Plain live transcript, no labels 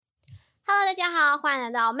Hello， 大家好，欢迎来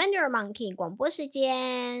到 Mandarin Monkey 广播时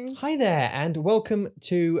间。Hi there, and welcome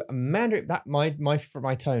to Mandarin. That my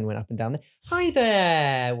tone went up and down there. Hi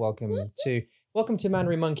there, welcome to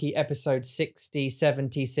Mandarin Monkey episode 60,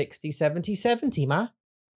 70, 60, 70, 70吗？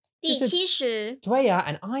第70。对呀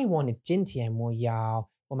and I wanted 今天我要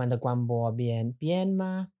我们的广播变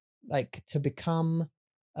吗 ？Like to become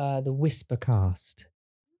the Whispercast。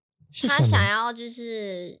他想要就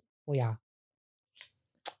是我要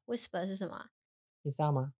whisper 是什么？你知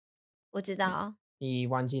道吗？我知道。你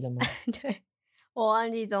忘记了吗？对，我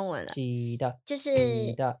忘记中文了。记得，就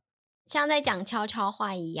是像在讲悄悄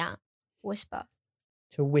话一样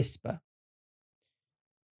 ，whisper。To whisper.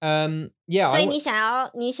 Yeah. 所以你想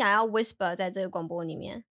要 whisper 在这个广播里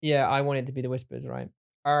面。Yeah, I wanted to be the whispers, right?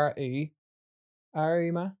 儿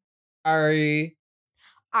吗？儿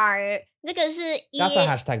那个是 That's a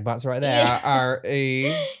hashtag butts right there. 儿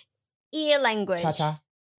ear language。cha cha.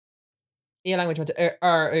 Ear language.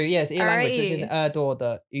 Yes, ear language 就是耳朵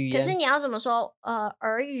的语言。可是你要怎么说？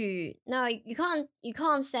耳语？ No, you can't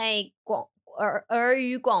say 耳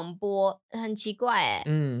语广播，很奇怪哎。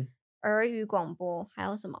耳语广播还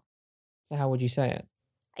有什么 So how would you say it?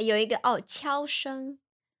 有一个悄声、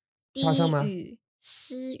低语、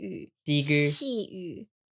私语、细语、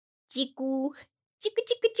叽咕、叽咕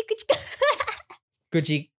叽咕叽咕叽咕。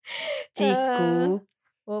叽咕。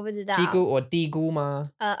我不知道。叽咕或嘀咕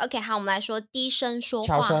吗？OK， 好，我们来说低声说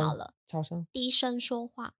话好了。悄声。低声说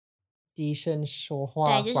话。低声说话。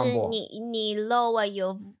对，就是你 lower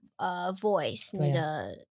your voice， 你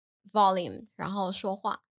的 volume， 然后说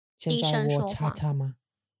话。低声说话。查查吗？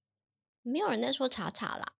没有人在说查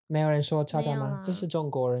查啦。没有人说查查吗？这是中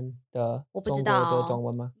国人的我不知道的中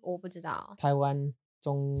文吗？我不知道。台湾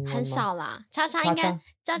中文吗？很少啦。查查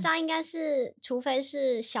应该是，除非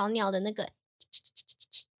是小鸟的那个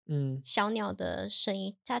小鸟的声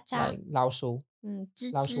音。查查。老鼠。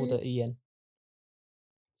吱吱。老鼠的语言。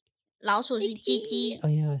老鼠是叽叽。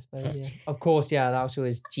Oh yeah, I suppose yeah. Of course, yeah. 老鼠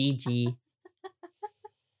is 叽叽。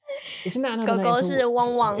Isn't that another name? 狗狗是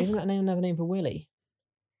汪汪。Isn't that another name for Willy?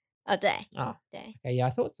 对。对。Okay, yeah,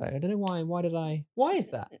 I thought so. I don't know why. Why is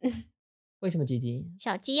that? 为什么叽叽？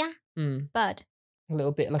小鸡呀。Bird. A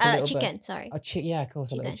little bit like a little chicken. bit. Sorry. Yeah, of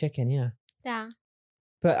course, a little chicken. Yeah. 对啊。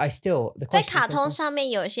But I still 在卡通上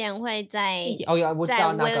面，有些人会在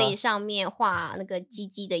Willy 上面画那个鸡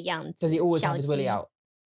鸡的样子。Does he always have his Willy out?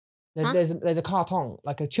 There's a cartoon,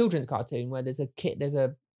 like a children's cartoon, where there's a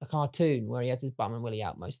cartoon where he has his bum and Willy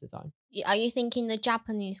out most of the time. Are you thinking the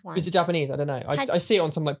Japanese one? It's the Japanese. I don't know. I see it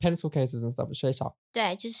on some like pencil cases and stuff. It's very sharp.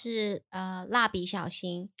 对，就是蜡笔小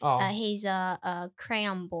新。He's a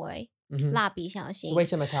crayon boy. 蜡笔小新。为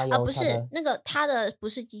什么他有？不是那个他的不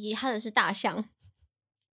是鸡鸡，他的是大象。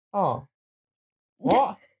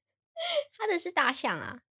What? 他的是大象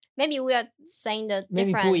啊。Maybe we are saying the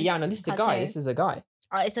different. Maybe 不一样的。This is a guy. This is a guy.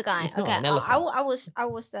 Oh, it's a guy. It's okay. Not an elephant. I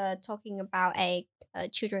was talking about a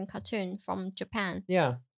children cartoon from Japan.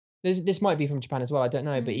 Yeah. This might be from Japan as well. I don't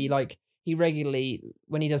know, but he regularly,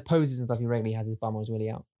 when he does poses and stuff, he regularly has his bum or his Willy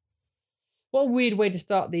out. What a weird way to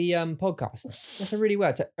start the podcast. That's a really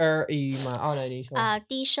weird. So, oh no, 你说。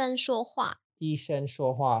低声说话。低声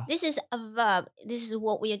说话。This is a verb. This is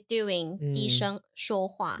what we are doing. 低声说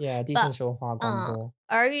话。Yeah, 低声说话广播。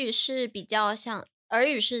耳语是比较像，耳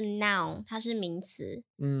语是 noun， 它是名词。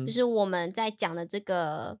就是我们在讲的这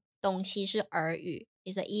个东西是耳语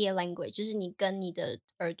 ，is a ear language， 就是你跟你的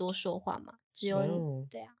耳朵说话嘛，只有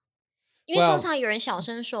对啊。因为通常有人小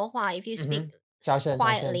声说话 ，if you speak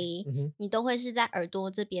quietly，你都会是在耳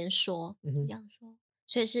朵这边说，这样说，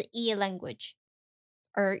所以是 ear language。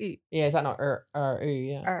耳语 ，Yeah, is that not 耳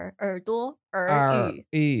语 ？Yeah. 耳朵耳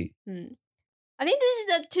语。I think this is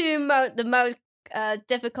the most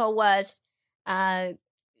difficult words.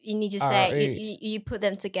 You need to say you put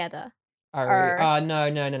them together.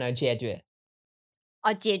 No. 解决。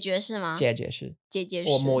解决是吗？解决是。解决是。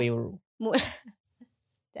或沐浴乳。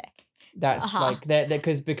对。That's like that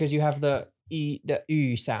because you have the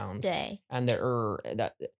u sound. 对。And the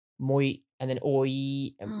that 沐浴 and then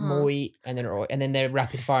oi沐浴 and then they're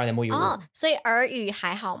rapid fire and then 沐浴乳。所以耳语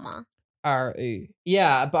还好吗？耳语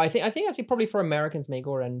Yeah, but I think actually probably for Americans 美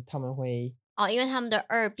国人他们会。因为他们的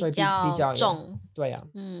耳比较重。对啊。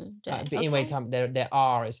对。因为他们their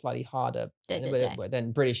R is slightly harder. 对。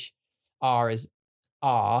Then British R is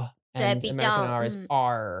R. 对， and 比 American R is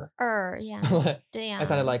R. yeah. 对呀。That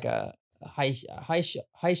sounded like a 害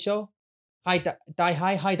羞海盗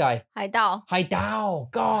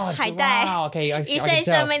God 海带 wow okay You I say can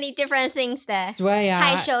so tell. many different things there. 对啊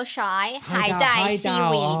害羞 shy, 海带 Oh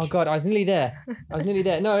seaweed. God, I was nearly there.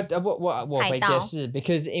 No,我会解释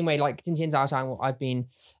because 因为 like 今天早上 I've been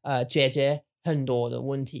解决很多的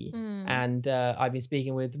问题 and I've been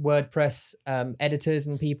speaking with WordPress editors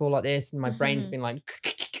and people like this and my brain's been like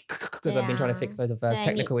because I've been trying to fix those of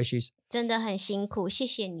technical issues. 真的很辛苦，谢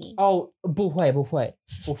谢你。Oh, 不会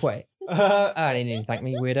I didn't thank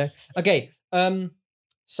me, weirdo. Okay,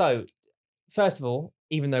 so first of all,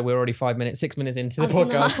 even though we're already 6 minutes into the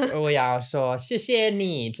podcast, we are so 谢谢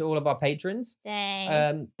你 to all of our patrons.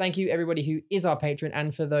 对 Thank you everybody who is our patron,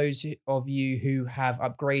 and for those of you who have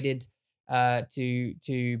upgraded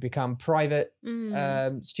to become private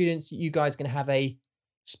students, you guys can have a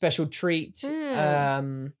special treat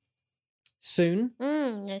soon.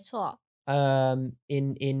 没错 In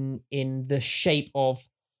the shape of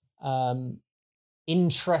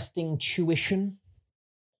interesting tutorship.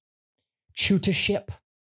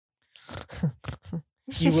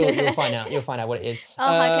 You'll find out. You'll find out what it is.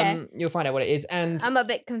 Okay. You'll find out what it is, and I'm a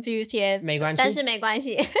bit confused here. 没关系。但是没关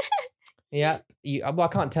系 Yeah. Well, I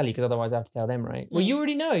can't tell you because otherwise I have to tell them, right? Well, you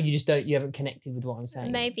already know. You just don't. You haven't connected with what I'm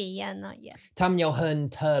saying. Maybe, yeah, not yet. 他们有很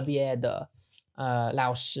特别的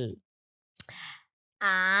老师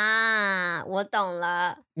啊，我懂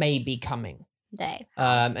了。 may be coming. 对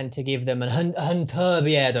And to give them 很特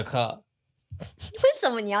别的课。为什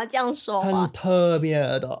么你要这样说话？很特别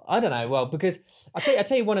的。I don't know. Well, because I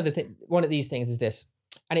tell you one of these things is this,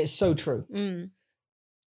 and it's so true. And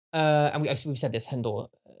we've said this 很多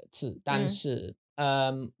次，但是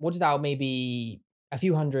我知道 maybe a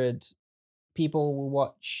few hundred people will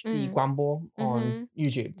watch the 广播 on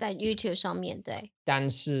YouTube. 在 YouTube 上面，对。但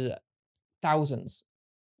是 thousands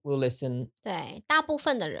will listen. 对，大部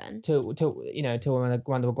分的人 to you know to 我们的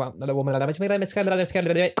广播。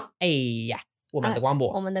哎呀。我们的广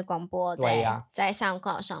播，我们的广播，对呀，在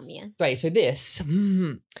SoundCloud 上面。对 so this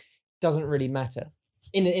doesn't really matter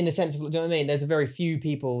in the sense of, do you know what I mean? There's a very few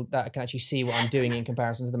people that can actually see what I'm doing in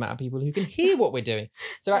comparison to the amount of people who can hear what we're doing.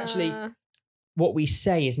 So actually, what we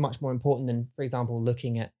say is much more important than, for example,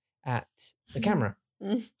 looking at the camera.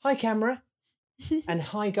 Hi, camera, and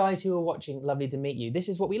hi, guys who are watching. Lovely to meet you. This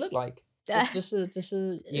is what we look like. 这是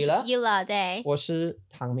Yula， 对，我是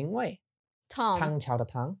唐明伟， Tom， 唐朝的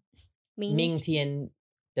唐。明天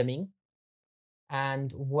的明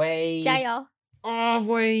and 伟加油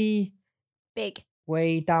伟 Big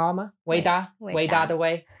伟大吗？伟大的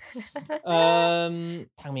伟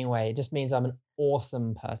唐明伟 just means I'm an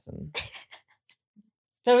awesome person.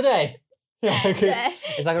 对不对？对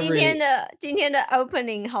It's like 今天的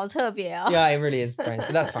opening 好特别哦。 Yeah, it really is strange,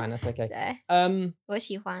 but that's fine. That's okay. 对，我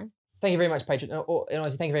喜欢。 Thank you very much, patrons.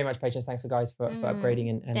 Honestly, thank you very much, patrons. Thanks for guys for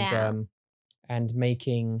upgrading and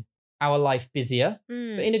making our life busier,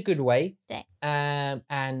 but in a good way. 对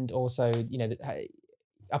and also, you know,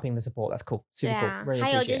 upping the support. That's cool. Super cool. Really 还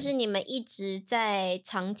有 appreciate 就 it. 是你们一直在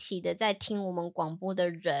长期的在听我们广播的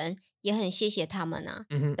人，也很谢谢他们啊。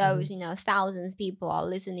Those, you know, thousands people are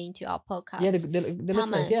listening to our podcast. Yeah, the 他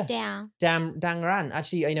们 listeners, yeah. 对啊 Dang ran.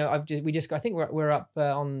 Actually, you know, I think we're up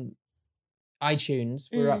on iTunes.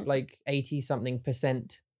 We're up like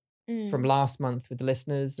 80-something% from last month with the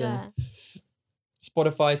listeners. 对 And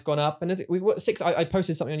Spotify's gone up, and we got 6. I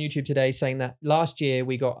posted something on YouTube today saying that last year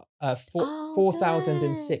we got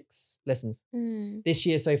 4,006 listens. This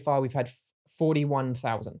year so far we've had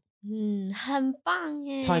 41,000. 很棒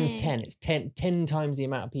耶 Times 10. It's 10 times the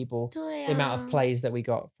amount of people, 对 the amount of plays that we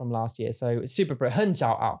got from last year. So it's super, 很骄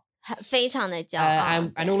傲。非常的骄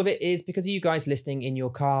傲 and all of it is because of you guys listening in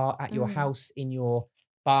your car, at your house, in your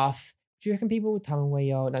bath. Do you reckon people 他们会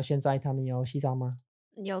有？那现在他们有洗澡吗？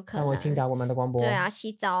有可他们会听到我们的广播。对啊，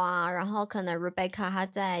洗澡啊，然后可能 Rebecca 她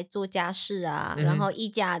在做家事啊，然后一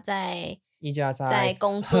家在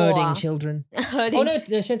工作啊 herding children. Oh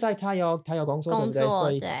no, 现在他有工作，工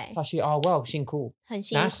作对，他需要哇辛苦，很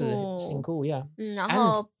辛苦，辛苦 yeah. 然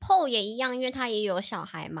后 Paul 也一样，因为他也有小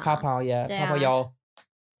孩嘛。Papa yeah, 对啊 Papa 有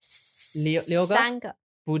6个，3个，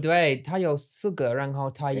不对，他有4个，然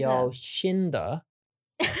后他有新的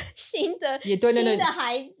也对新的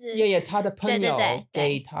孩子 yeah, 他的朋友对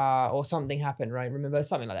给他 or something happened, right? Remember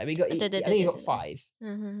something like that. We got I think you got 5.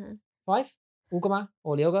 5? 5个吗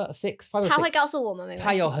？or 6个 6 5 or 6? 他会告诉我们，没关系。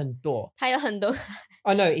他有很多。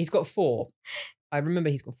Oh no, he's got 4. I remember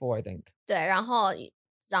he's got 4, I think. 对，然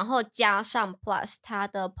后加上 plus 他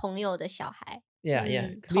的朋友的小孩。Yeah.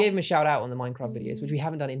 We gave him a shout out on the Minecraft videos, which we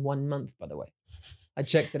haven't done in 1 month, by the way. I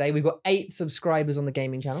checked today. We've got 8 subscribers on the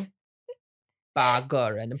gaming channel.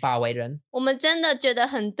 8位人。我们真的觉得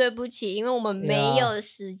很对不起，因为我们没有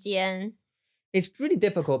时间。It's really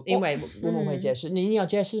difficult， 因为我们会解释，你要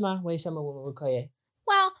解释吗？为什么我们不可以？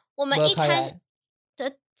 Well， 我们一开始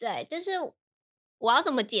对，但是我要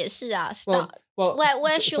怎么解释啊 ？Start. Well,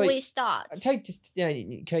 where should we start?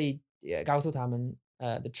 你可以告诉他们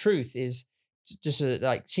，the truth is 就是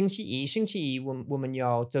like 星期一我们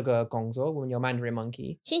有这个工作，我们有 Mandarin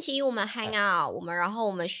Monkey。星期一我们 hang out，然后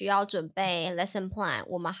我们需要准备 lesson plan，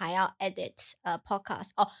 我们还要 edit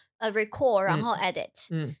podcast record， 然后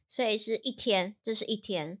edit，所以是一天，这是一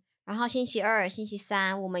天。然后星期二、星期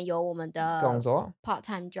三我们有我们的工作 part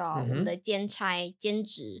time job，我们的兼差兼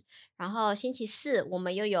职。然后星期四我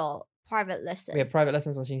们又有 private lesson， We have private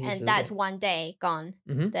lessons on 星期四 ，and that's one day gone。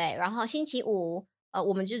对，然后星期五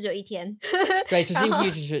我们就只有一天。对，就星期五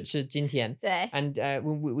是今天。对 ，and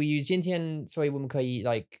we use 今天，所以我们可以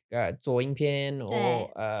like 做影片 or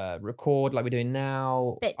record like we're doing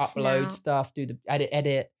now, upload stuff, do the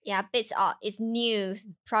edit. Yeah, bits are it's new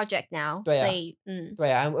project now. 对啊，所以对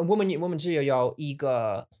啊，我们只有一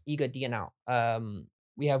个电脑。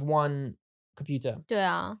We have one computer. 对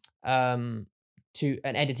啊。To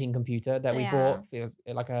an editing computer that we bought. It was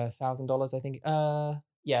like $1,000, I think.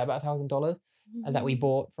 Yeah, about $1,000. And that we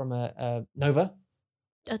bought from a Nova.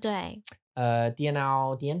 对。电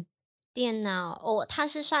脑店。它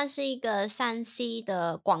是算是一个3C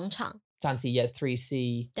的广场。3C, yes,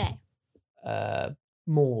 3C. 对。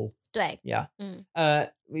Mall. 对。Yeah.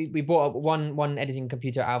 We bought one editing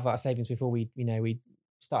computer out of our savings before we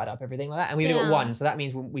started up everything like that, and we only got one, so that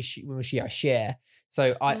means we share.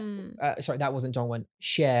 So sorry, that wasn't Zhongwen.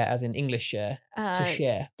 Share as in English share. To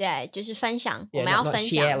share. 对，就是分享。我 Yeah, 们要 not 分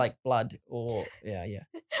享。share like blood or yeah.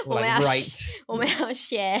 我 Or 们 like 要 right. 我们要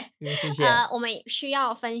share。我们需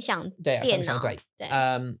要分享对，电脑。对。对。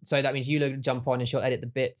So that means Yula jump on and she'll edit the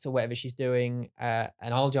bits or whatever she's doing, and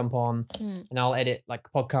I'll jump on and I'll edit like a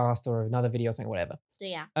podcast or another video or something, whatever.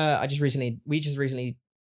 对呀。We just recently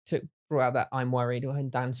brought out that I'm worried 我很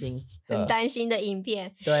担心的影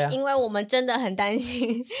片。对啊。因为我们真的很担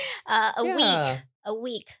心。a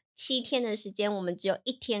week 7天的时间，我们只有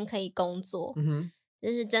1天可以工作。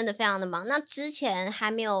就是真的非常的忙。那之前还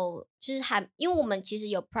没有，就是因为我们其实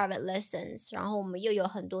有 private lessons， 然后我们又有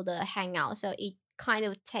很多的 hangout， so it kind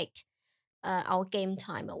of take our game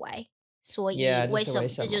time away。所以为什么？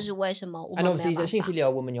这就是为什么我们没有办法。And obviously 星期六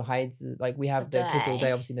我们有孩子 like we have the kids all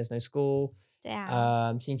day. Obviously there's no school. 对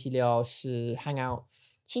啊。星期六是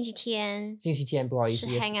hangouts。星期天不好意思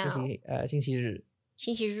是 hangout。星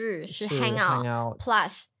期日是 hangout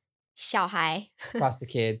plus 小孩 plus the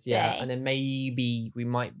kids, yeah. And then maybe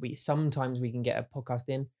sometimes we can get a podcast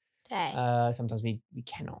in. 对。Sometimes we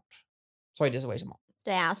cannot. 所以这是为什么？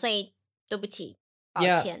对啊，所以对不起，抱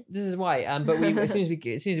歉。Yeah, this is why. But as soon as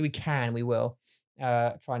we can, we will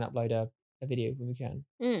try and upload a video when we can.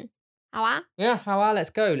 好啊。Yeah, 好啊 let's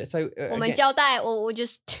go. So 我们交代我就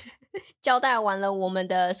交代完了我们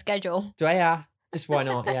的 schedule。对啊。Just why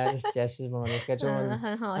not? Yeah, just 解释我们的 schedule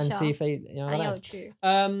很好笑 and see if they 很有趣。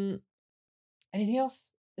Anything else?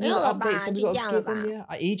 没有了吧，就这样了吧。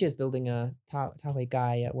EJ's building a 他会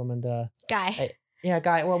盖我们的盖。Yeah,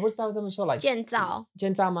 盖。我不知道怎么说来。建造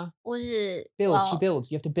吗？或是 build. She builds.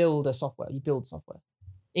 You have to build a software. You build software.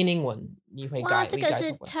 In 英文你会盖。哇，这个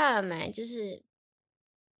是 term 就是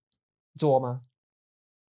做吗？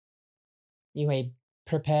你会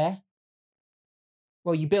prepare.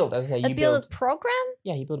 Well, you build, as I say, you build a program?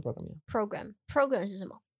 Yeah, you build a program, yeah. Program 是什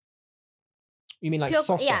么？ You mean like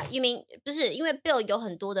software? Yeah, you mean 不是，因为 build 有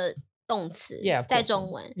很多的动词 Yeah, 在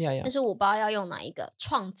中文 Yeah. 但是我不知道要用哪一个，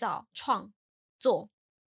创造、创作，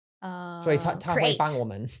所以他会帮我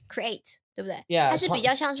们 create， 对不对 ？Yeah， 它是比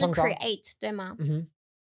较像是创造 create， 对吗？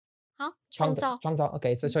好，创造。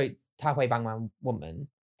OK， 所以他会帮忙我们，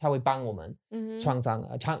他会帮我们创造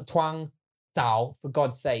for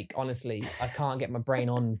God's sake, honestly, I can't get my brain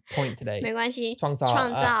on point today. 没关系。创造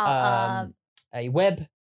a web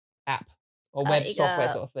app or web software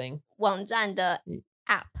sort of thing. 网站的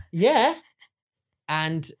app. Yeah.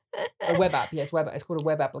 And a web app. Yes, web. It's called a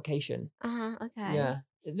web application. Okay. Yeah.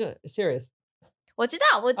 No, serious. 我知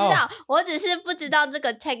道，我只是不知道这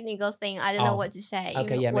个 technical thing. I don't know what to say.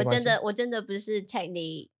 Okay, yeah, 我真的不是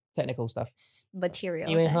technical stuff material.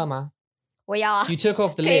 因为喝吗？我要啊。You took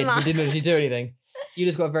off the lid. You didn't actually do anything. You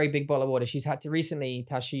just got a very big bottle of water. She's had to recently.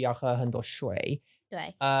 她需要喝很多水。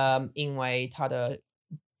对。因为她的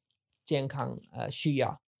健康需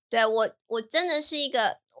要。对，我真的是一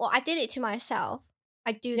个I did it to myself.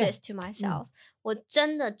 I do this to myself. 我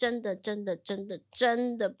真的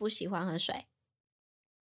不喜欢喝水。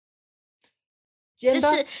这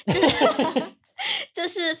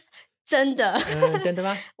是真的。真的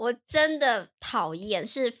吗？我真的讨厌，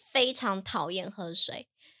是非常讨厌喝水。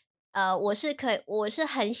我是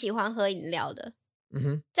很喜欢喝饮料的。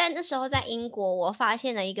嗯在那时候在英国，我发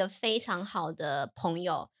现了一个非常好的朋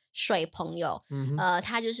友，水朋友。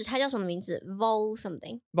他叫什么名字 ？Vol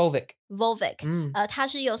something Volvic。他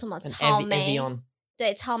是有什么草莓，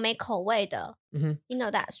对，草莓口味的。You know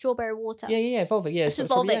that strawberry water？ Yeah, Volvic, yeah， 是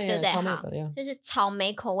Volvic， 对不对？好，就是草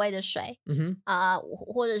莓口味的水。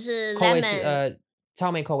或者是 lemon。草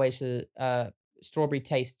莓口味是strawberry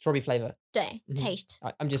flavor。对，taste。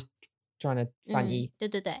I'm just trying to 翻译。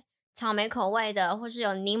对，草莓口味的，或是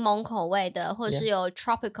有柠檬口味的，或是有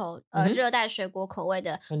tropical 热带水果口味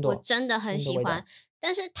的，我真的很喜欢。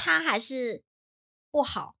但是它还是不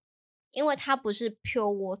好，因为它不是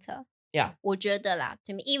pure water。Yeah， 我觉得啦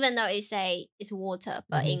 ，to me even though it's water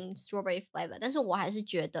but in strawberry flavor， 但是我还是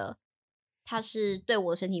觉得它是对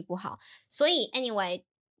我的身体不好。所以 anyway，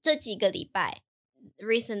 这几个礼拜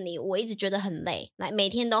recently 我一直觉得很累，每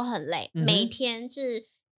天都很累，每天是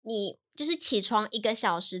你就是起床1个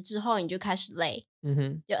小时之后你就开始累。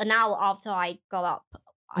就 an hour after I got up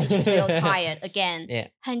I just feel tired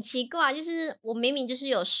again。 很奇怪，就是我明明就是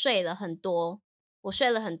有睡了很多，我睡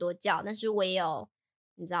了很多觉，但是我也有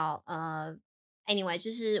你知道anyway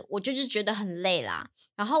就是我就是觉得很累啦。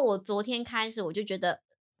然后我昨天开始我就觉得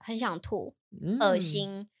很想吐，恶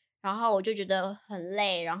心，然后我就觉得很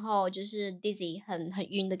累，然后就是 dizzy 很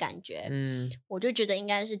晕的感觉。我就觉得应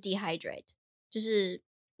该是 dehydrate， 就是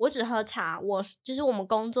我只喝茶，就是我们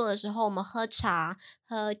工作的时候我们喝茶，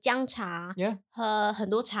喝姜茶，喝很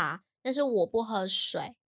多茶，但是我不喝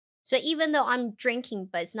水。所以 even though I'm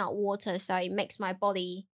drinking but it's not water, so it makes my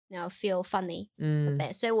body feel funny a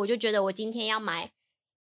bit。所以我就觉得我今天要买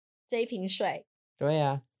这一瓶水。对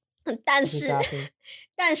呀。但是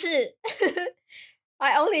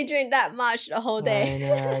I only drink that much the whole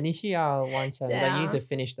day。你需要完成，but you need to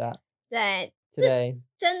finish that。对。Today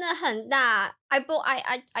真的很大。I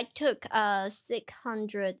took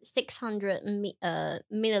 600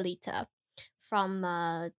 milliliter from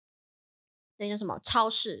那叫什么超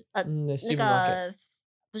市那个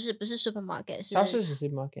不是 supermarket， 是超市是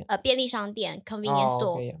supermarket， 便利商店 convenience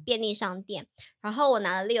store，便利商店。然后我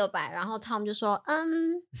拿了600，然后 Tom 就说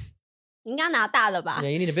你应该拿大了吧。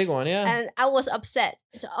Yeah, you need a big one, yeah. And I was upset，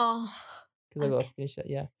 就Because I got to finish that,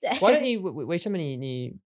 yeah. 对。 Why don't you 为什么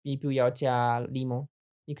你不要加柠檬？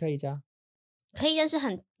你可以加。可以，但是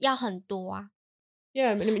要很多啊。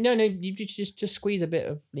Yeah, no, you just squeeze a bit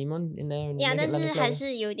of lemon in there. Yeah， 但是还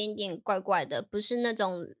是有一点点怪怪的，不是那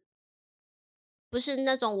种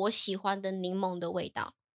我喜欢的柠檬的味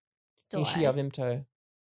道。你需要 Vimto。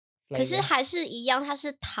可是还是一样，它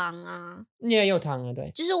是糖啊。Yeah， 有糖啊，对。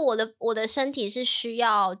就是我的身体是需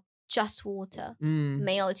要 just water，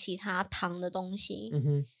 没有其他糖的东西。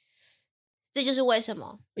这就是为什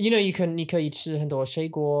么。You know， 你可以吃很多水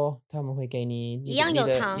果，他们会给你一样有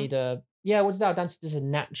糖。Yeah， 我知道，但是这是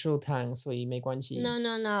natural 糖，所以没关系。No，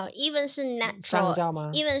 even 是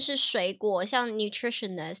natural，even 是水果，像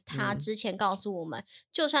nutritionist 他之前告诉我们，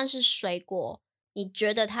就算是水果，你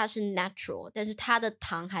觉得它是 natural， 但是它的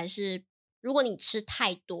糖还是，如果你吃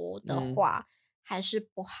太多的话，还是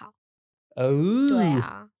不好。对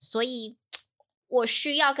啊，所以我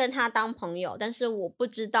需要跟他当朋友，但是我不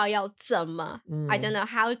知道要怎么。I don't know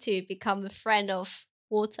how to become a friend of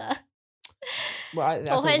water。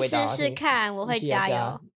我会试试看，我会加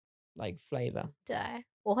油。Like flavor。对，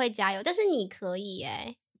我会加油，但是你可以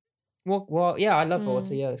耶。Yeah, I love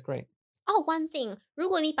water. Yeah, it's great. One thing， 如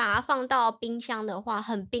果你把它放到冰箱的话，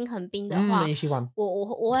很冰的话，你喜欢？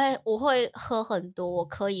我会喝很多，我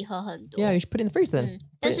可以喝很多。Yeah, you should put it in the freezer then。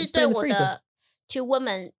但是对我的 to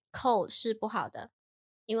women cold 是不好的，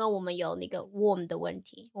因为我们有那个 warm 的问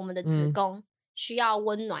题，我们的子宫需要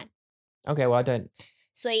温暖。Okay, well I don't。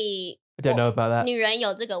所以 I don't know about that。女人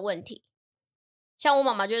有这个问题。像我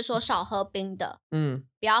妈妈就会说少喝冰的，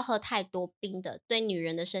不要喝太多冰的，对女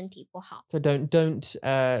人的身体不好。So don't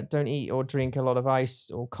eat or drink a lot of ice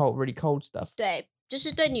or really cold stuff。对，就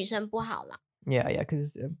是对女生不好啦。Yeah,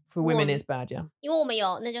 because for women it's bad, yeah。因为我们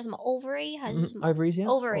有那叫什么 ovary 还是什么 ovaries, yeah.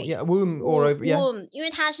 ovary yeah, womb or ovary, yeah. womb， 因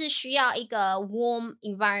为它是需要一个 warm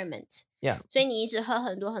environment。Yeah。所以你一直喝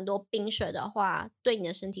很多冰水的话，对你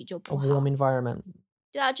的身体就不好。A warm environment。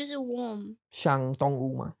对啊，就是 warm。像动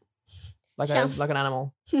物嘛。Like an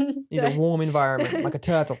animal. Need a warm environment, like a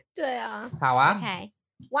turtle. 对啊。好啊。Okay.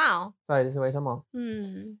 Wow. 所以这是为什么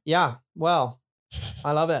？Yeah. Well,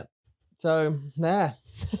 I love it. So there.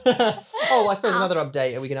 Oh, I suppose another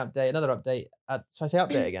update. We can update another update. Should I say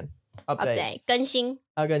update again? Update 更新。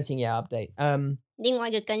更新 yeah, update. 另外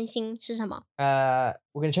一个更新是什么？We're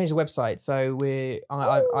going to change the website. So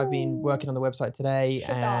I've been working on the website today,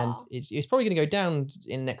 and it's probably going to go down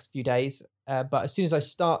in the next few days. but as soon as I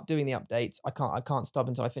start doing the updates, I can't stop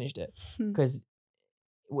until I finished it because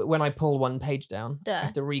when I pull one page down, I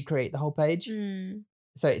have to recreate the whole page.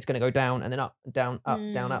 So it's going to go down and then up, down, up,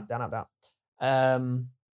 down, up, down, up, down.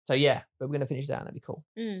 So yeah, but we're going to finish that and that'd be cool.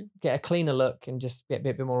 Get a cleaner look and just get a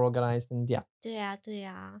bit more organized and yeah. 对啊，对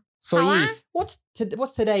啊。 So 好啊。 what's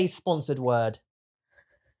today's sponsored word?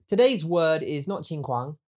 Today's word is not 情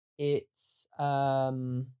况, it's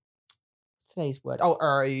today's word. Oh,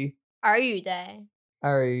 耳语。耳语对。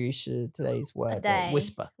耳语是 today's word.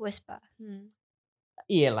 Whisper. Whisper.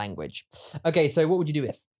 Ear language. Okay, so what would you do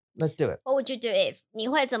if? Let's do it. What would you do if? 你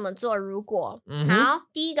会怎么做如果？好，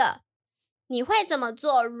第一个，你会怎么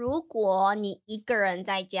做如果你一个人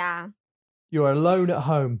在家？ You're alone at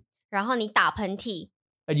home. 然后你打喷嚏。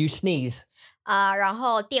 And you sneeze. 然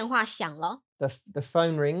后电话响了。 The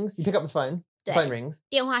phone rings. You pick up the phone. The phone rings.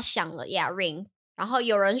 电话响了 ，Yeah, ring. 然后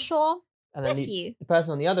有人说 Bless you. The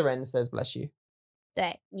person on the other end says Bless you.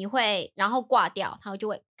 对，你会然后挂掉，他就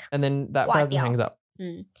会 And then that person hangs up.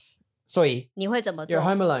 所以你会怎么做 You're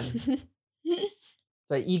home alone.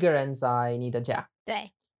 所以一个人在你的家。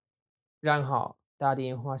对。然后打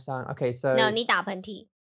电话上 Okay, so No, 你打喷嚏。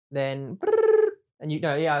 Then and you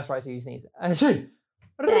no, yeah, that's right. So you sneeze.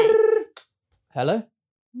 Hello?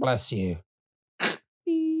 Bless you.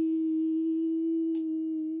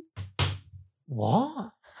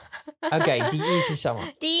 What? Okay, 第一是什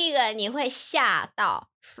么？第一个你会吓到，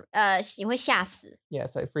你会吓死。 Yeah,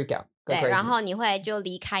 so freak out. 对，然后你会就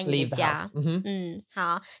离开你的家。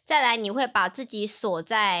好，再来你会把自己锁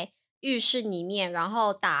在浴室里面，然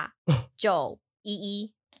后打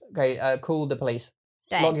911。Okay, call the police.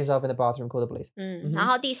 对 Lock yourself in the bathroom, call the police. 然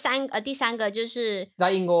后第三个就是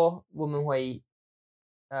在英国我们会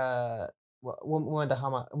我们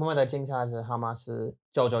的警察是号码是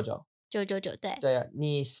999。999对。对啊，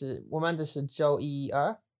我们的是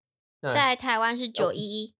912。在台湾是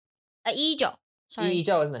911，119。Sorry,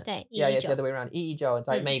 119 isn't it? 对 ，Yeah, it's the other way around. 119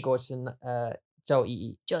在美国是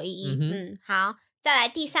911。911，好，再来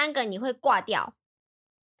第三个你会挂掉，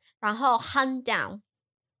然后 hunt down，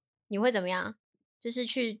 你会怎么样？就是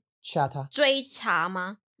去杀他，追查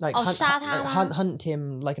吗？ Like 杀他吗？ Hunt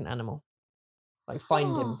him like an animal, like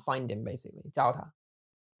find him basically， 找他。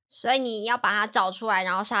所以你要把他找出来，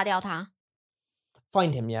然后杀掉他。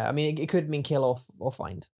Find him, yeah. I mean, it could mean kill or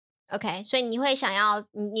find. OK， 所以你会想要，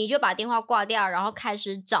你就把电话挂掉，然后开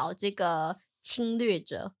始找这个侵略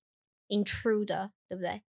者 intruder， 对不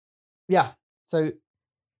对 ？Yeah. So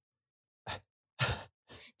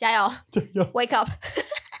加油 ，Wake up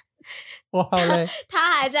我好累。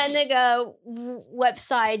他还在那个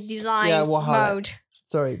website design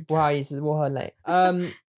mode。Sorry， 不好意思，我很累。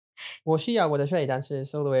我需要我的水，但是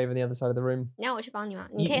it's all the way over the other side of the room. 你要我去帮你吗？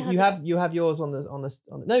你可以喝。You have yours on the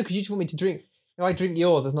no, because you just want me to drink. If I drink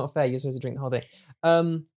yours, it's not fair. You're supposed to drink the whole thing.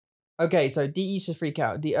 Okay, so 第一是 freak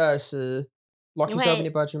out， 第二是 lock yourself in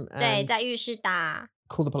your bedroom and 对，在浴室打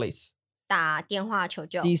call the police， 打电话求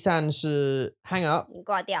救。第三是 hang up， 你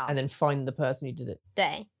挂掉 and then find the person who did it。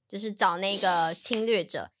 对，就是找那个侵略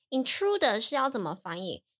者。intruder 是要怎么翻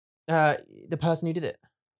译？The person who did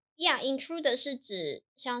it。Yeah, intruder 是指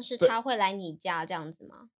像是他会来你家这样子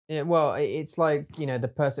吗？ Well, it's like, you know, the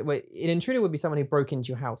person. Wait, an intruder would be someone who broke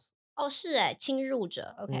into your house. 哦，是哎，侵入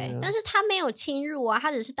者 ，OK， 但是他没有侵入啊，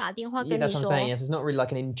他只是打电话跟 Yeah, 你 that's 说。 what I'm saying. Yes, it's not really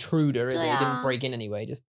like an intruder, is it? 对 He 啊 didn't break in anyway.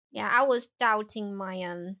 Just Yeah, I was doubting my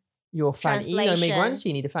your 翻译呢，没关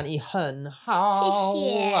系，你的翻译很好。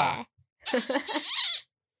谢谢。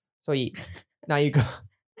所以 now you go.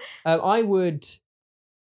 I would.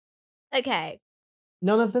 OK,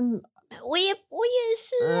 None of them. 我也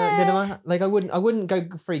是真的吗？ Like I wouldn't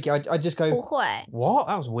go freaky. I'd just go. 不会。 What?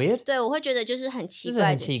 That was weird. 对，我会觉得就是很奇这是怪的。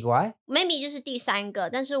很奇怪。Maybe 就是第三个，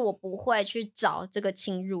但是我不会去找这个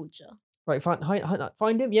侵入者。Right, find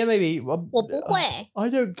him. Yeah, maybe. 我不会。I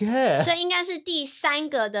don't care. 所以应该是第三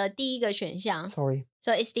个的第一个选项。Sorry.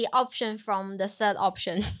 So it's the option from the third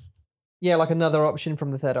option. Yeah, like another option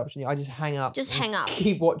from the third option. I just hang up. Just hang up.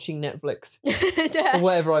 Keep watching Netflix 对 or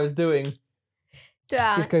whatever I was doing. 对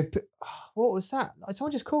啊。 Just go. What was that?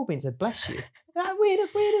 Someone just called me and said, "Bless you." That's weird,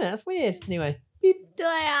 isn't it? That's weird. Anyway. Beep. 对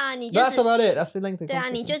啊，你就 That's 是 about it. That's the length of 对啊，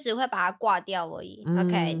 conversation. 你就只会把它挂掉而已。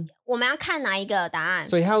OK，我们要看哪一个答案？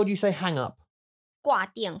 So how would you say hang up? 挂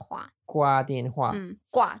电话。挂电话。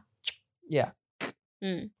挂。Yeah.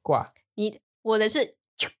 挂。我的是，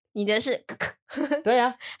你的是。对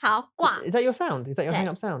啊。好，挂。 Is that your sound? Is that your hang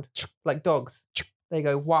up sound? Like dogs. There you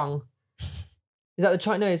go. Wang. Is that the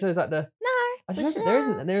China? No, so is that the? No.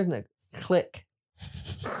 There isn't a click.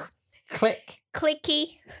 Click.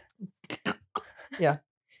 Clicky. Yeah.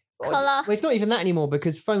 Color. Well, it's not even that anymore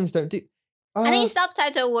because phones don't do. I think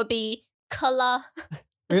subtitle would be color.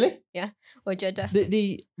 Really? Yeah, 我觉得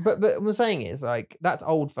But what I'm saying is like that's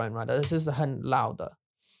old phone, right? 这是很老的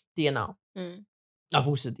电脑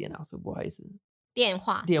不是电脑，是不好意思，电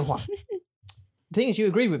话。电话。The thing is, you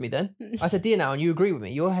agree with me then. I said dear now, and you agree with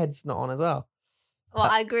me. Your head's not on as well. Well,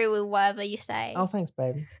 I agree with whatever you say. Oh, thanks,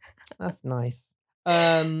 baby. That's nice.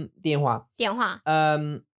 电话。电话。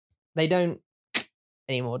They don't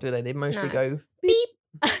anymore, do they? They mostly No. go beep.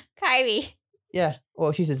 Kyrie. Yeah.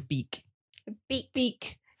 Well, she says beak.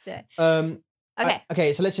 Beak. 对。Okay.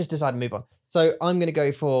 Okay. So let's just decide and move on. So I'm going to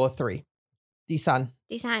go for 3. 第三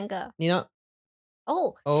个。你呢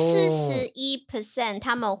41%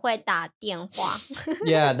 他们会打电话。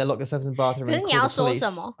Yeah, they lock themselves in the bathroom. 可是你要说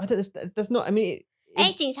什么？ That's not. I mean.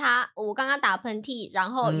 警察，我刚刚打喷嚏，然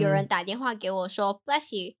后有人打电话给我说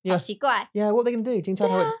 "Bless you"， 好奇怪。Yeah, what are they gonna do? 警察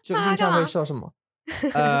会说什么？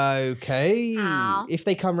 Okay. 好。 If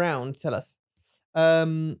they come round, tell us.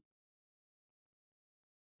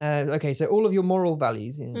 Okay, so all of your moral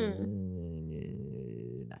values. No.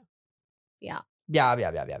 不要。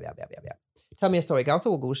Tell me a story. 告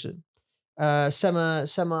诉我故事。什么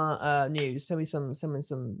news? Tell me some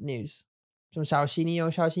news. 什么消息？你有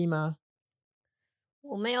消息吗？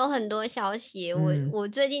我没有很多消息，我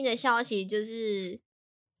最近的消息就是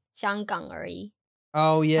香港而已。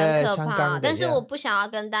Oh yeah， 很可怕。但是 yeah. 我不想要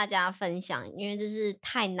跟大家分享，因为这是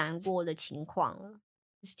太难过的情况了。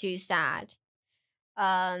It's too sad。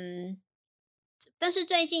但是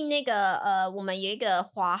最近那个我们有一个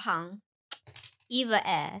华航 Eva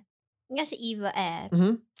Air， 应该是 Eva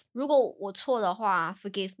Air。如果我错的话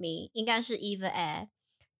 ，forgive me， 应该是 Eva Air。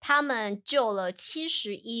他们救了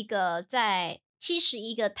71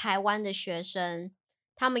个台湾的学生，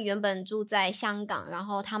他们原本住在香港，然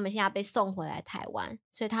后他们现在被送回来台湾，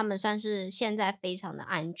所以他们算是现在非常的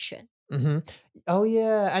安全。Oh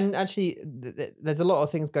yeah, and actually, there's a lot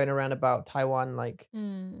of things going around about Taiwan, like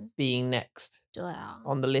being next 对啊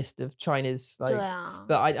on the list of China's, like. 对啊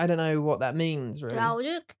But I don't know what that means, really. 对啊，我就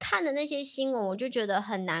看的那些新闻，我就觉得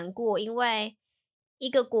很难过，因为一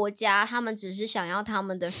个国家他们只是想要他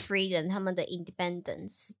们的 freedom， 他们的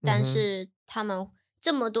independence， 但是他们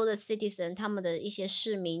这么多的 citizen， 他们的一些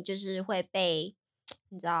市民就是会被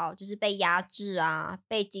你知道，就是被压制啊，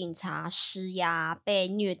被警察施压，被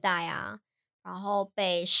虐待啊，然后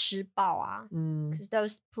被施暴啊。Because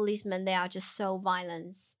those policemen they are just so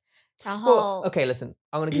violent。然后 okay, listen,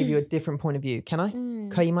 I'm going to give you a different point of view. Can I?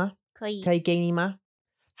 可以吗？可以。可以给你吗？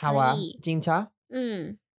好啊，警察。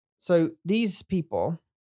So these people,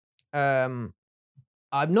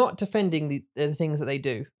 I'm not defending the things that they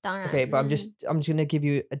do. 当然 Okay, but I'm just going to give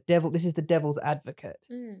you this is the devil's advocate.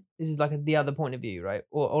 This is like the other point of view, right?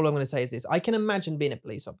 All I'm going to say is this. I can imagine being a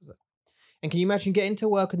police officer. And can you imagine getting to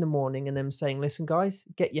work in the morning and them saying, listen, guys,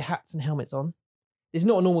 get your hats and helmets on. It's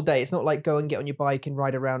not a normal day. It's not like go and get on your bike and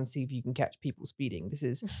ride around and see if you can catch people speeding. This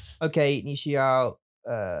is, okay, 你需要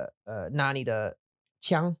拿你的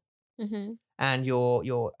枪 and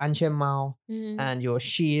your 安全帽 and your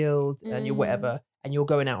shield and your whatever, and you're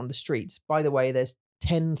going out on the streets. By the way, there's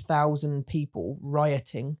 10,000 people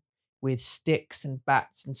rioting with sticks and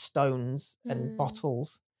bats and stones and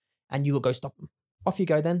bottles, and you will go stop them. Off you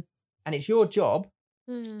go then. And it's your job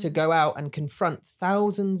to go out and confront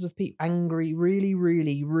thousands of people, angry, really,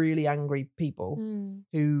 really, really angry people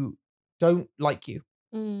who don't like you,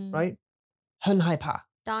 right? 很害怕。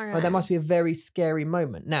当然。Right? That must be a very scary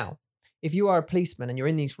moment. Now, if you are a policeman and you're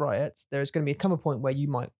in these riots, there's going to come a point where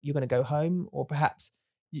you're going to go home, or perhaps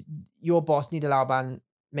your boss, 你的老板,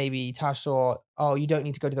 maybe 他说, oh, you don't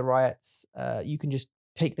need to go to the riots. You can just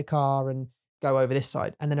take the car and go over this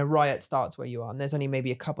side. And then a riot starts where you are, and there's only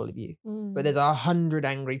maybe a couple of you, but there's 100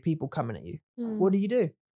 angry people coming at you. What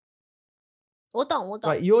do? 我懂。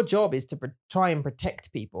Right, your job is to try and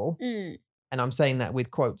protect people. And I'm saying that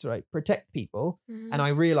with quotes, right? Protect people. And I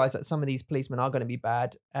realize that some of these policemen are going to be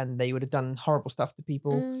bad and they would have done horrible stuff to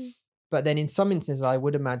people. But then in some instances, I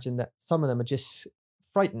would imagine that some of them are just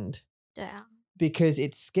frightened. 对啊。Because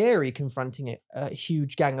it's scary confronting a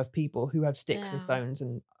huge gang of people who have sticks and stones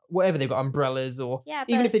and whatever. They've got umbrellas or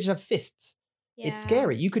even if they just have fists. It's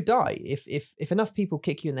scary. You could die if enough people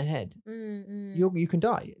kick you in the head. You can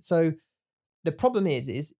die. So the problem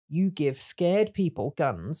is you give scared people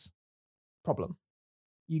guns. Problem.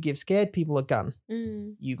 You give scared people a gun,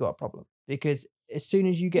 you got a problem. Because as soon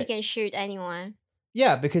as you can shoot anyone.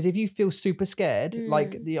 Yeah, because if you feel super scared,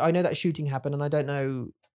 like I know that shooting happened, and I don't know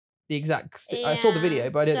the exact. I saw the video,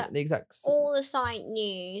 but I don't know the exact. All the side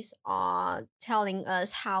news are telling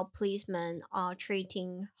us how policemen are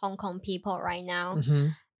treating Hong Kong people right now,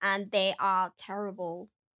 and they are terrible.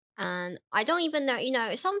 And I don't even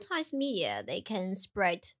know. Sometimes media they can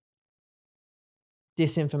spread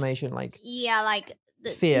disinformation, like like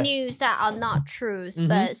the fear. news that are not truth.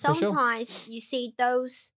 But sometimes you see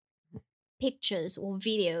those pictures or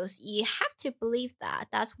videos, you have to believe that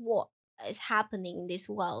that's what is happening in this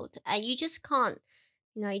world, and you just can't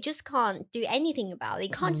do anything about it. You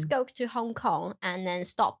can't just go to Hong Kong and then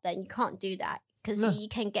stop that. You can't do that because you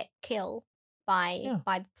can get killed by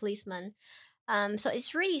the policeman. So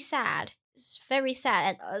it's really sad. It's very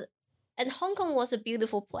sad. And Hong Kong was a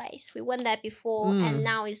beautiful place. We went there before, and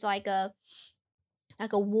now it's like a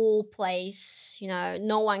war place.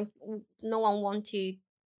 No one want to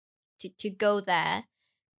go there,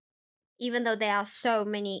 even though there are so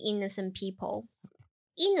many innocent people,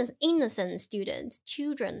 innocent students,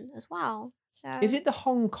 children as well. So is it the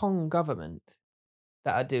Hong Kong government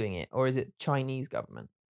that are doing it, or is it Chinese government?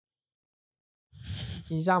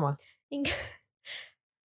 你知道吗？Do you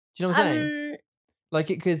know what I'm saying? Like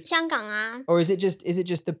it, because 香港啊 or is it just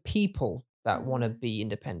the people that want to be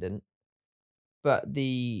independent, but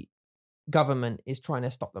the government is trying to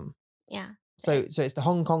stop them? Yeah. So it's the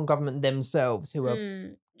Hong Kong government themselves who are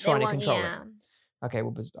trying to control it. Okay,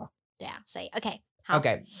 well, bizarre. Yeah. So okay.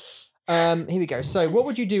 Okay. Here we go. So what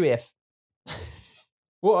would you do if?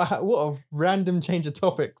 what a random change of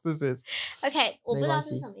topics this is. Okay, 我不知道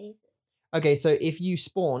这是什么意思。Okay, so if you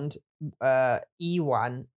spawned 1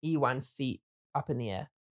万 feet up in the air.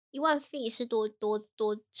 1万 feet 是多多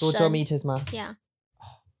少 meters 吗？ Yeah.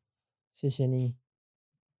 谢谢你。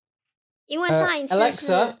因为上一次是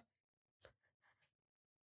Alexa,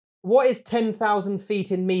 what is 10,000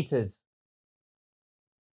 feet in meters?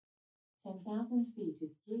 10,000 feet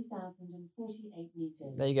is 3,048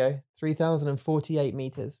 meters. There you go. 3,048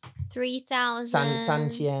 meters.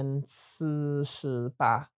 3048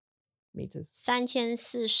 meters.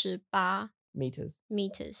 3048 meters.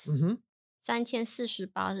 meters.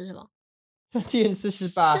 3048是什么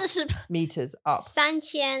？3048 meters up.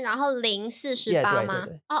 3000，然后048吗？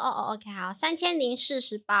对。OK， 好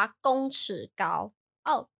，3048公尺高。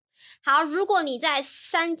好，如果你在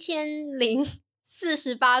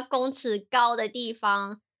3048公尺高的地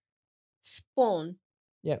方 spawn，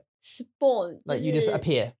 like you just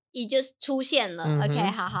appear， 你就出现了。OK，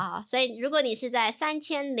 好，所以如果你是在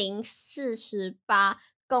3048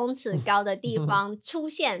公尺高的地方出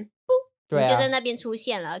现，你就在那边出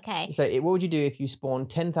现了。OK， So what would you do if you spawn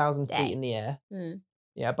 10,000 feet in the air?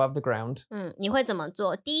 Above the ground. 你会怎么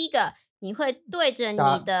做？第一个，你会对着你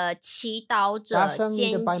的祈祷者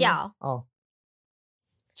尖叫。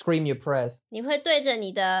Scream your prayers. 你会对着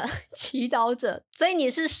你的祈祷者，所以你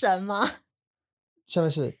是神吗？什么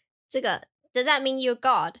是？这个 Does that mean you're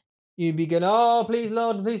God? You begin, oh, please,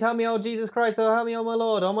 Lord, please help me, oh, Jesus Christ, oh, help me, oh, my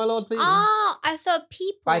Lord, please. Oh, I thought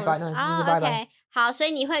people. Bye. OK， 好，所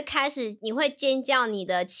以你会尖叫你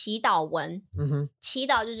的祈祷文。祈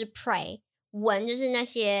祷就是 pray， 文就是那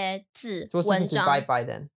些字文章。拜拜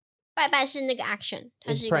then？ 拜拜是那个 action，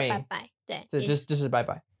 它是一个拜拜。对，这是拜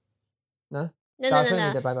拜。No， No，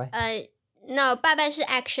 拜拜。No， 拜拜是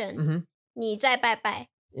action。你在拜拜。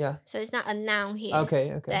Yeah. So it's not a noun here.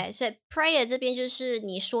 Okay. 对，所以 prayer 这边就是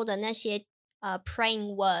你说的那些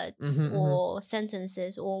praying words or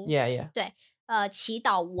sentences or yeah. 对，祈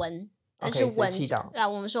祷文，是文章。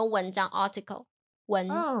我们说文章 article 文，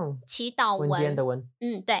祈祷文，文件的文。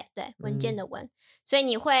对，文件的文。所以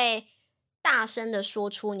你会大声的说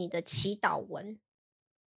出你的祈祷文。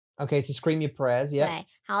Okay, so scream your prayers, yeah. 对，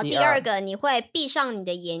好，第二个你会闭上你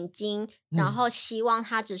的眼睛，然后希望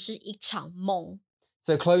它只是一场梦。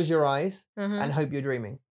So close your eyes and hope you're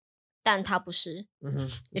dreaming. 但它不是。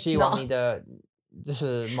希望你的就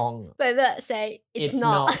是梦。对 say it's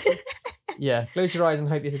not. Yeah, close your eyes and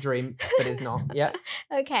hope it's a dream, but it's not. Yeah.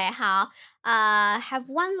 Okay, 好。Have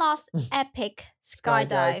one last epic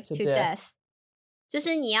skydive to death. 就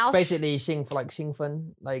是你要 basically 兴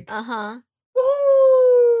奋 like Woo!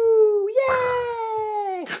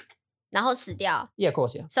 Yay! 然后死掉。Yeah, of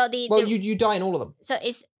course, yeah. So you die in all of them. So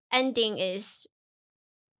its ending is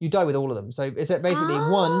you die with all of them. So it's basically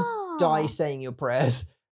 1, die saying your prayers.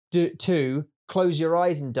 2, close your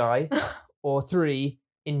eyes and die. Or 3,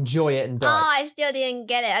 enjoy it and die. I still didn't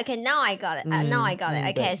get it. Okay, now I got it. Now I got it.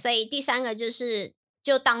 Okay, 所以第三个就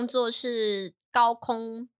当作是高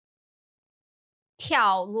空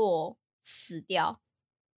跳落死掉。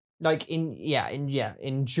Like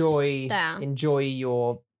enjoy. 对啊。Enjoy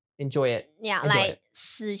it. Yeah, like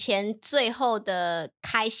死前最後的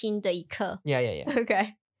開心的一刻。Yeah.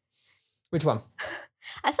 Okay. Which one?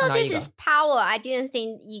 I thought this is power. I didn't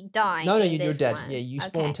think you die. No, you're dead. One. Yeah, you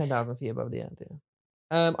spawn 10,000 feet above the earth.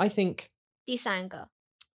 Yeah. I think. 第三個。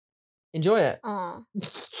Enjoy it.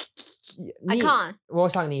 I can't. 我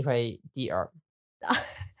想你會第二。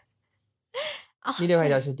哦，你的回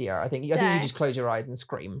答对是第二。I think you 对 just close your eyes and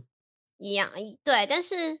scream. 一样，对，但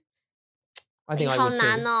是 I think I 好 would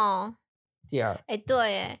难 too. 哦。第二。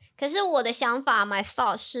对耶，可是我的想法，my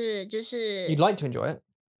thought 是就 You'd 是 like to enjoy it.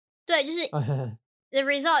 对，就是 the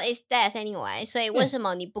result is death anyway，所以为 Yeah. 什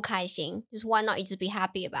么你不开心？就是 why not you just be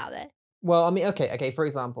happy about it？ Well, I mean, okay. For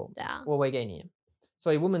example, 对啊，我会给你。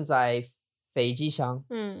所以我们在飞机上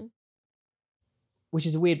，which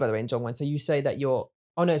is weird by the way in 中文。So you say that you're.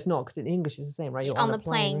 Oh no, it's not because in English it's the same, right? You're on on a the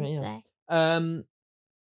plane, plane， right? 对， Yeah.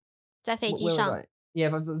 在飞机 Where was 上， I?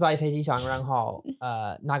 Yeah, 在飞机上，然后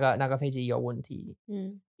那个飞机有问题，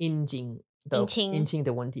引擎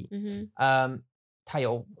的问题，它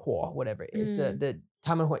有火 whatever it is，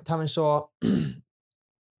他们说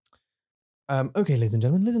okay, ladies and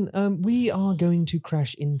gentlemen, listen, we are going to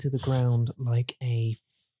crash into the ground like a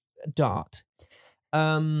dart.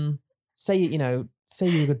 Say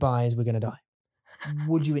your goodbyes, we're gonna die.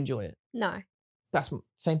 Would you enjoy it? No. That's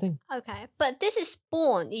same thing. Okay, but this is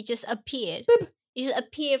born. It just appeared. It just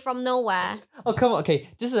appeared from nowhere. Oh, come on. Okay,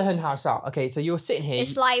 this is 很好笑. Okay, so you're sitting here.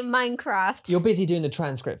 It's like Minecraft. You're busy doing the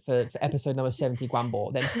transcript for episode number 70,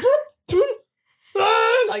 Guambo. Then,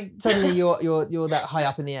 like suddenly you're that high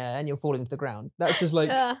up in the air and you're falling to the ground. That's just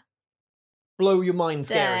like blow your mind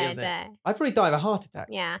scary, isn't it? I'd probably die of a heart attack.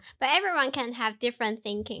 Yeah, but everyone can have different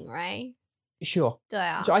thinking, right? Sure. 对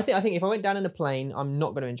啊 So I think if I went down in a plane, I'm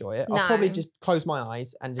not going to enjoy it. I'll probably just close my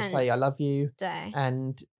eyes and just say I love you 对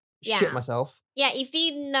and Yeah. shit myself. Yeah, if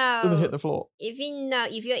you Even know, hit the floor. if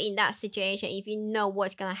you're in that situation, if you know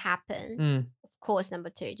what's gonna happen, of course,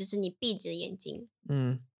 number 2就是你闭着眼睛。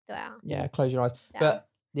对啊 Yeah, close your eyes. 对啊 But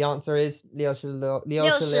the answer is 66% 的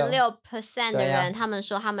对啊人，他们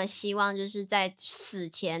说他们希望就是在死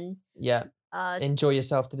前， Yeah. Enjoy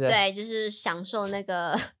yourself today. 对，就是享受那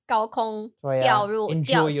个高空对啊坠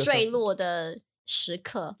Enjoy yourself. 落的时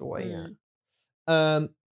刻。对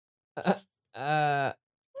啊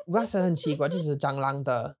我是很奇怪，就是蟑螂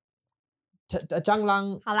的，蟑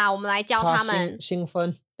螂好啦，我们来教他们。兴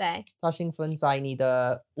奋，对，它兴奋在你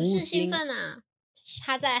的不是无尽，兴奋啊，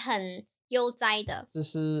他在很悠哉的就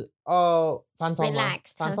是放松吗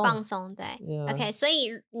relax， 很放松。对 Yeah. ，OK，所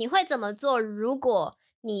以你会怎么做？如果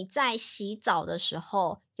你在洗澡的时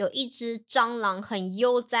候，有一只蟑螂很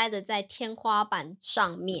悠哉的在天花板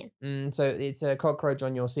上面。So it's a cockroach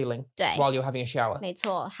on your ceiling. 对 While you're having a shower. 没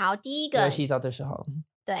错。好，第一个，洗澡的时候。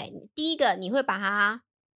对，第一个你会把它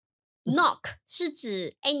knock 是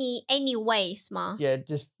指 any ways 吗 Yeah,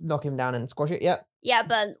 just knock him down and squash it. Yeah. Yeah,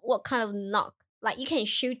 but what kind of knock? Like you can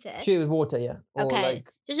shoot it. Shoot it with water. Yeah. Or Okay.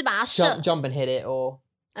 like 就是把它射。 jump and hit it, or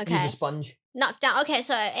use a Okay. sponge. Knock down. Okay,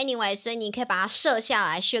 so anyway， 所以你可以把它射下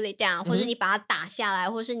来 ，shoot it down，或是你把它打下来，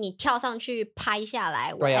或是你跳上去拍下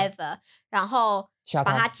来对啊，whatever，然后吓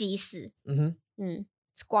它把它击死。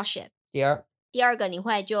squash it。第二个你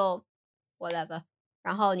会就 whatever，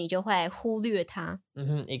 然后你就会忽略它。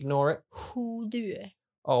Ignore it. 忽略。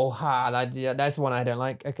Oh, that's one I don't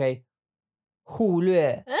like. Okay. 忽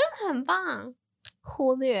略。很棒。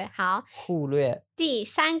忽略。好。忽略。第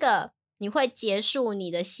三个，你会结束你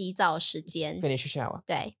的洗澡时间。 Finish your shower.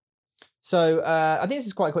 对， So I think this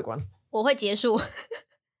is quite a quick one. 我会結束。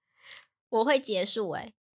我會結束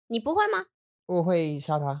你不會嗎？我會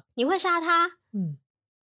殺他。你會殺他？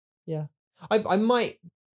 Yeah. I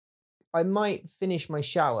might finish my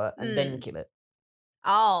shower and then kill it.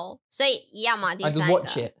 哦，所以一樣嘛，第 I'd 三個。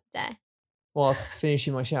 watch it 對 whilst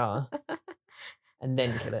finishing my shower and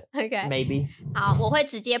then kill it. ，OK。 Maybe. 好，我會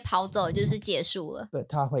直接跑走，就是結束了。對，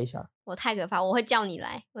他會殺。我太可怕，我會叫你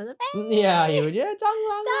來。我說， Yeah, you would. Yeah, 蟑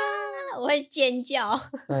螂啊。我會尖叫。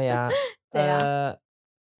對啊。對啊。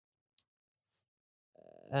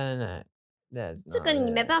No. There's 這個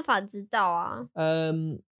你沒辦法知道啊。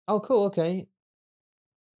Oh, cool. Okay.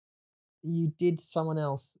 You did someone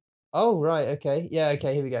else. Oh, right. Okay. Yeah.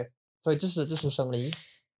 Okay. Here we go. So 這是生理。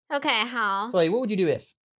 OK， 好。 So what would you do if?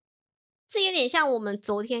 這有點像我們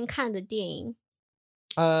昨天看的電影。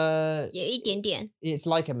有一點點。 It's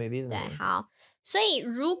like a movie, isn't 對， it? 好。所以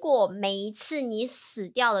如果每一次你死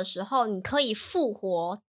掉的時候，你可以復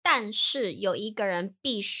活，但是有一個人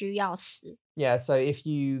必須要死。 Yeah. So if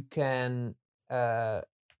you can,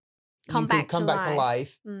 Come back to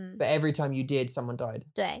life, 嗯， but every time you did, someone died.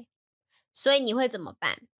 对。所以你會怎麼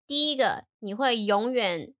辦？第一個，你會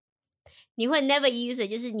never use it，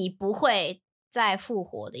 就是你不會再復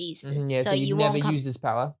活的意思。 Yeah. So you won't never come- use this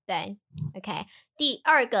power. 對 ，OK。第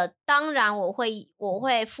二個，當然我會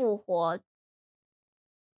復活。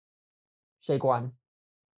誰管？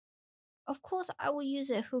 Of course, I will use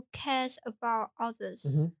it. Who cares about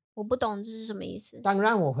others？、我不懂这是什麼意思。當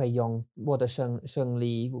然我會用我的勝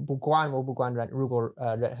利，不管人，如果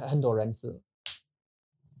很多人死。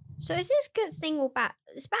So is this good thing or bad?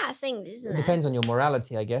 It's bad thing, isn't It it? depends on your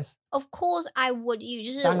morality, I guess. Of course, I would use，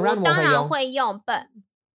 就是当然我当然我会用会用，but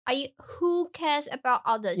are you who cares about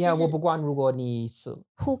others？ Yeah，就是 我不管如果你死。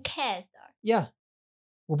 who cares？ Yeah，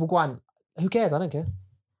 我不管。Who cares? I don't care.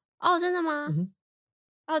 哦，真的吗？嗯哼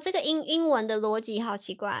哦，这个英文的逻辑好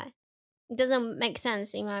奇怪，it doesn't make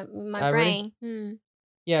sense in my really? brain。嗯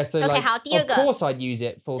Yeah, so OK， like, 好，第二 of 个 course I'd use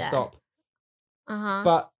it, full 对 stop. ，uh huh，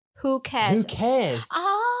 But who cares？ who cares?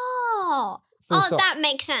 哦 Full 哦 stop. ，that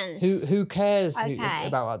makes sense。 Who cares Okay.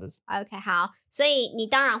 about others? OK，好，所以你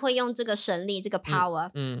当然会用这个神力，这个 power，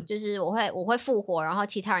就是我会复活，然后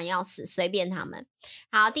其他人要死，随便他们。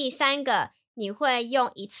好，第三个，你会用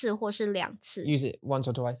一次或是两次。 Use it once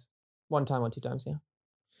or twice. One time or two times, yeah.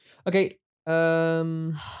 Okay.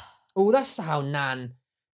 Oh, that's how nan.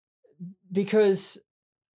 Because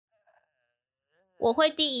我会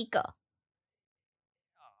第一个，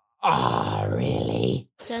 really?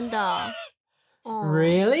 真的。哦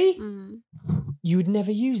Really? 嗯， You would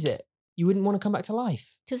never use it. You wouldn't want to come back to life.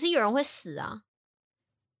 可是有人会死啊。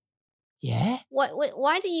 Yeah?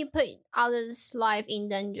 Why do you put others' life in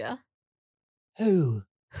danger? Who?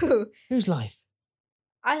 Who? Whose life?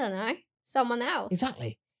 I don't know. Someone else.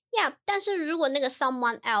 Exactly. Yeah， 但是如果那个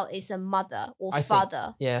someone else is a mother or I think-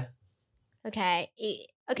 father, Yeah. okay,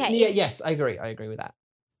 Yeah, yes, I agree. I agree with that.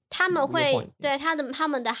 他们 your 会 point, 对他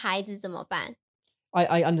们的孩子怎么办？ I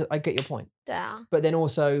get your point. 对啊 But then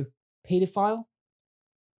also, paedophile?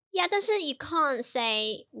 ，Yeah， 但是 you can't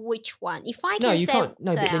say which one. If I can No, you say can't.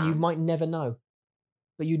 No, 对 but then you 啊 might never know.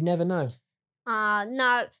 But you'd never know.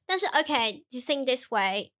 No， 但是 okay, you think this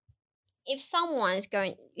way. If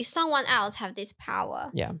someone else have this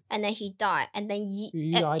power, Yeah. and then he die, and then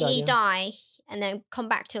You died, he yeah. die, and then come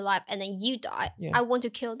back to life, and then you die, Yeah. I want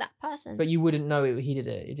to kill that person. But you wouldn't know he did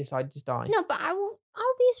it. I'd just die. No, but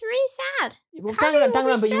I'll be really sad. Well, Kylie will dang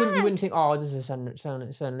be but you wouldn't sad. think, oh, this is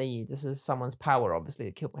Sun Lee. This is someone's power, obviously,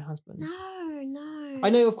 that killed my husband. No. I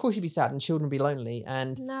know, of course, you'd be sad and children would be lonely.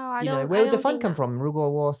 And, No, I you don't. know, where I would the don't fun think come that. from? 如果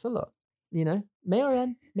我死了, you know? 没有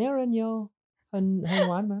人有很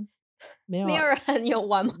玩吗？没有啊。没有人有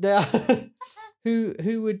玩吗？ Who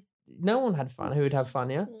would? No one had fun. Who would have fun?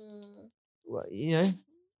 Yeah. Well, you know,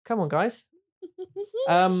 come on, guys.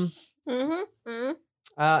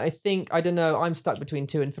 I think I don't know. I'm stuck between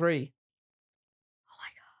 2 and 3. Oh my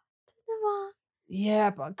god，真的吗？ Yeah,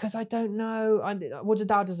 but because I don't know. 我知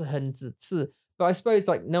道这是很自私, but I suppose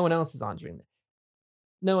like no one else is answering it.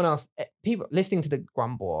 No one else. People listening to the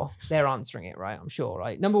Guanbo, they're answering it, right? I'm sure,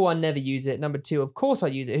 right? Number 1, never use it. Number 2, of course I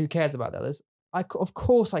use it. Who cares about the others? Of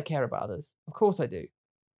course I care about others. Of course I do.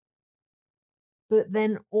 But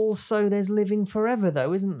then also there's living forever,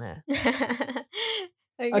 though, isn't there?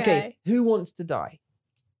 Okay, who wants to die?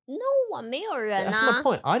 No one， 没有人 That's my 啊。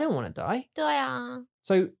 point. I don't want to die. 对啊，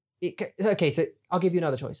 So, so I'll give you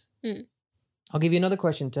another choice. 嗯 I'll give you another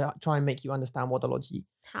question to try and make you understand what the logic.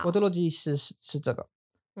 好 What the logic 是这个。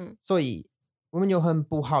所以我们有很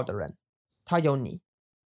不好的人，他有你，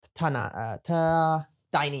他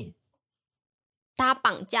带你，他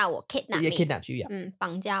绑架我 kidnap yeah, me， kidnap you, yeah.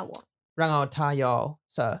 绑架我，然后他要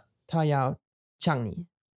抢你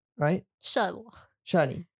right? 射我，射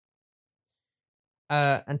你。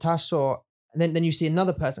And 他说 then you see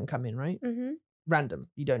another person come in, right? 嗯哼， Random.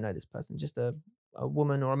 You don't know this person. Just a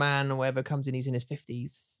woman or a man or whatever comes in, he's in his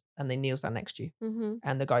 50s, and they kneels down next to you. 嗯哼，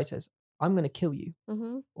 And the guy says, I'm going to kill you, 嗯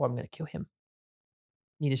哼， or I'm going to kill him.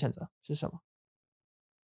 你的选择是什么？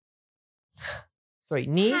所以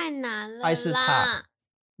你太难了还是他啦。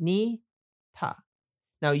你他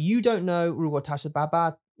Now you don't know 如果他是爸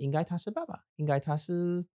爸，应该他是爸爸，应该他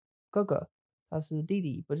是哥哥，他是弟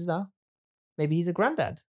弟，不知道。Maybe he's a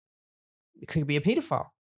granddad. It could be a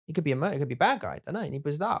pedophile. It could be a murder. It could be a bad guy. I don't know. 你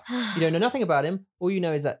不知道。You don't know nothing about him. All you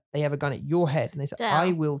know is that they have a gun at your head and they say, 对啊。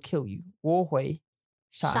 I will kill you. 我会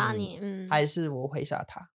杀杀你，你，还是我会杀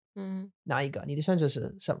他？哪一个？你的选择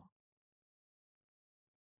是什么？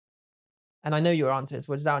 And I know your answer is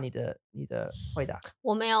我知道你的回答。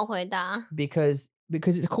我没有回答。 Because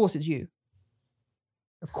of course it's you.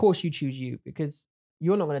 Of course you choose you because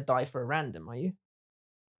you're not going to die for a random, are you?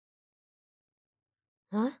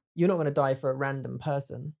 Huh? You're not going to die for a random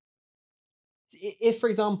person. If, for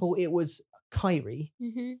example, it was Kyrie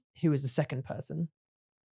who was the second person,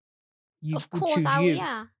 you Of would course, choose I you.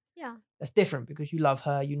 will. Yeah. That's different because you love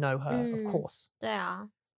her, you know her, of course. 对啊，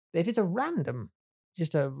 But if it's a random,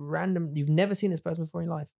 just a random, you've never seen this person before in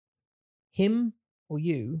your life, him or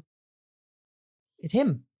you, it's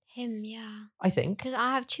him, him, yeah. I think. Because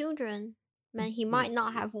I have children. Man, he might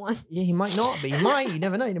not have one. Yeah, he might not, but he might. You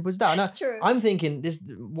never know. 你不知道。那 True. I'm thinking this.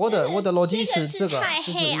 我的逻辑是这个，太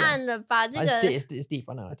就是黑暗了吧？这个 It's deep.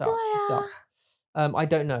 I know. It's dark. 对 It's 啊 dark. I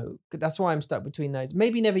don't know. That's why I'm stuck between those.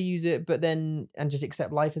 Maybe never use it, but then and just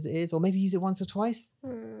accept life as it is, or maybe use it once or twice.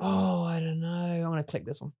 嗯， Oh, I don't know. I'm gonna click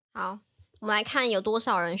this one. 好，我们来看有多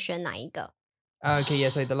少人选哪一个。Okay, yeah.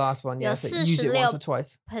 So the last one, yeah. 有 So use it once or 46%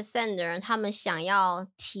 twice. 的人他们想要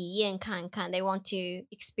体验看看 ，they want to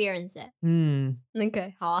experience it。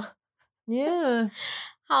 OK， 好啊， Yeah.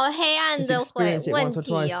 好黑暗 Just 的 experience it 问 once or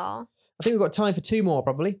题 twice. 哦。 I think we've got time for 2 more,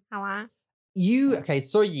 probably. 好啊， Okay,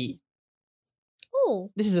 所以哦，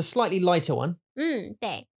 this is a slightly lighter one.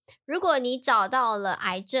 对，如果你找到了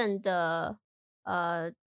癌症的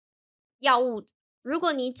药物，如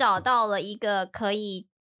果你找到了一个可以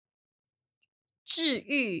治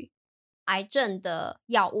愈癌症的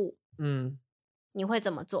药物，你会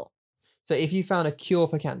怎么做？ So if you found a cure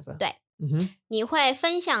for cancer. 对，你会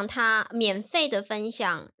分享它，免费的分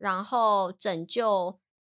享，然后拯救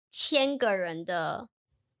1000个人的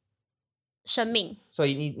生命。所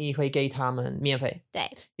以你会给他们免费。对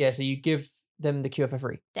Yeah, so you give them the cure for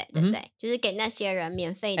free. 对对对，就是给那些人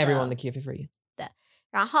免费的。 Everyone the cure for free.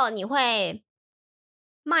 然后你会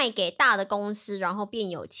卖给大的公司，然后变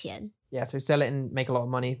有钱。 Yeah, so sell it and make a lot of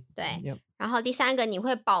money. 对 Yep. 然后第3个你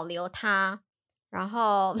会保留它，然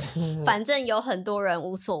后反正有很多人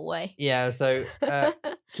无所谓。 Yeah, so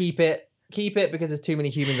keep it because there's too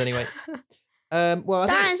many humans anyway. Well,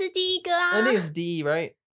 当然是第一个啊。 I think it's DE,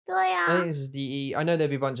 right? 对啊 I think this is DE. I know there'll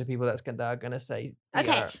be a bunch of people that are gonna say.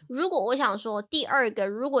 OK， 如果我想说第2个，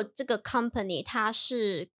如果这个 company 它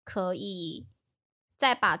是可以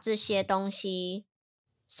再把这些东西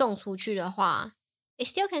送出去的话 ，it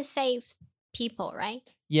still can save people, right?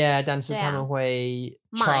 Yeah, 但是对啊他们会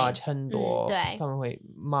卖 charge 很多，对他们会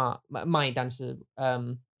卖，但是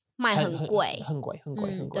卖很贵。很贵。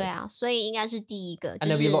对啊，所以应该是第一个， And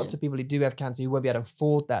就 there'll 是 be lots of people who do have cancer who won't be able to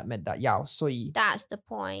afford that 药，所以 that's the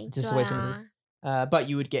point。就是对为什么啊， but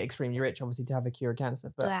you would get extremely rich, obviously, to have a cure of cancer.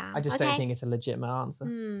 But 对啊 I just don't OK think it's a legitimate answer.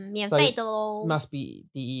 免费的喽。 Must be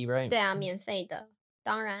DE, right? 对啊，免费的，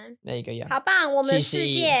当然。 There you go, yeah. 好棒，我们的谢谢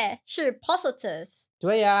世界是 positive。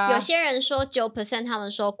对呀。有些人说9%，他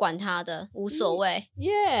们说管他的，无所谓。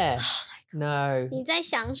 Yeah. No. 你在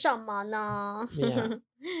想什么呢 Yeah.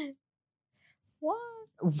 ？What？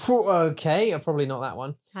 Okay, probably not that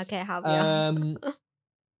one. OK， 好，不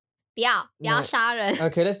要，不要 no. 杀人。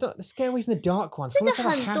 Okay, let's get away from the dark ones. 这个 Let's have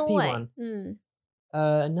a 很 happy 多one.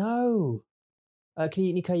 No.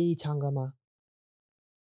 你可以唱歌吗？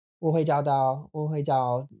我会找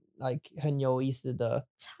like 很有意思的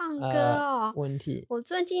唱歌哦。问题。我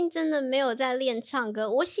最近真的没有在练唱歌，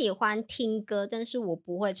我喜欢听歌，但是我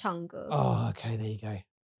不会唱歌。 Oh, okay, there you go.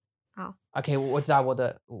 好 Okay, 我知道我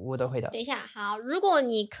的回答。等一下，好，如果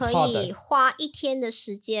你可好以的花1天的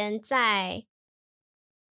时间在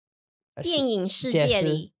电影世界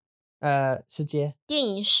里，电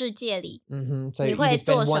影世界里， So 你 you 会 could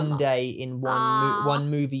做 spend 什 one 么？ day in one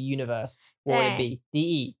movie universe. What would it be?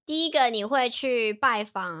 DE. 第一个你会去拜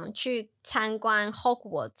访、去参观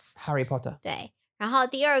Hogwarts， Harry Potter. 对。然后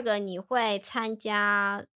第2个你会参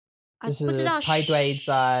加，就是不知道派对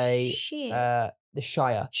在 the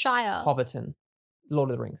Shire Hobbiton, Lord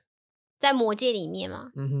of the Rings. 在魔界里面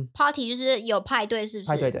嘛。Party 就是有派对，是不是？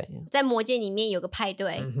派对对。在魔界里面有个派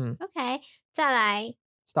对。OK， 再来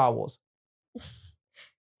Star Wars.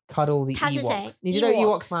 Cuddle the 他是谁 Ewoks. 你知道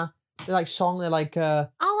Ewoks Ewoks 吗？ They're like song. They're like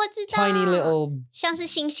我知道 tiny little. 像是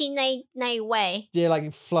星星那一位， They're like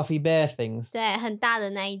fluffy bear things. 对，很大的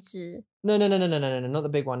那一只。 No, not the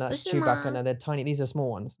big one. That's 不是 Chewbacca. 吗？ No, they're tiny. These are small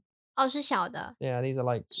ones. 哦，是小的， Yeah, these are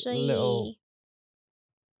like 所 little.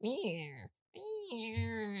 以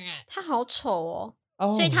它好丑哦。 Oh.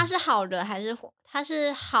 所以它是好的还是它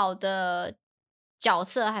是好的角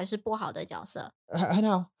色还是不好的角色？很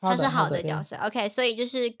好，它是好的角色。OK， 所以就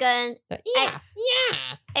是跟 Yeah.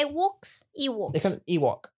 Ewoks They come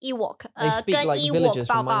Ewok. Ewok They speak 跟 like Ewok villagers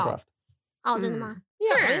抱 from 抱。 Minecraft. 哦，真的吗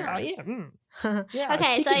Yeah. Yeah.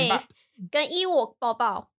 OK， 所 chicken 以 butt. 跟 Ewok 抱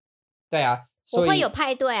抱，对啊，我会有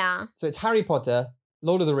派对啊， So it's Harry Potter,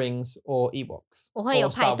 Lord of the Rings, or Ewoks. 我会有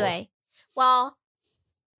or 派 Star Wars. 对。Well，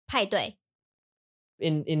 派对，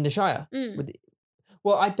 In the Shire. With the,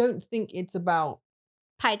 well, I don't think it's about.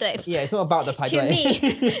 派对。 Yeah, it's not about the To party. me,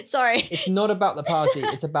 sorry. It's not about the party.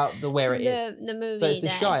 It's about the where it is. The movie. So it's the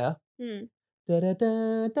对 Shire. 嗯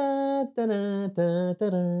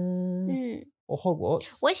Da-da-da-da-da-da-da-da-da. or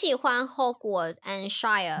Hogwarts? 我喜欢 Hogwarts and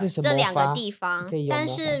Shire 这是这两个魔法地方可以，用但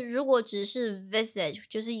魔法是如果只是 visit，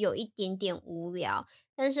 就是有一点点无聊。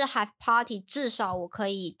但是 have party 至少我可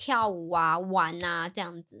以跳舞啊、玩啊这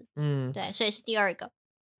样子。对，所以是第二个。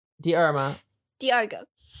第二吗？第二个。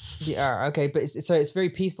第二 ，okay, but it's very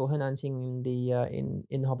peaceful 很安静 in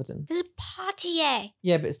the Hobbiton. 这是 party 耶。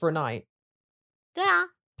Yeah, but it's for a night. 对啊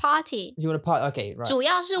 ，party。You want to party? Okay, right. 主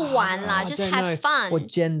要是玩啦，就是 have fun。我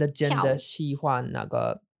真的跳舞喜欢那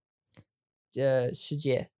个世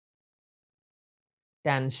界，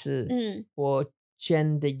但是我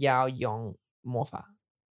真的要用魔法。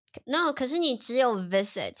No， 可是你只有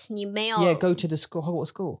visit， 你没有 Yeah, go to the school,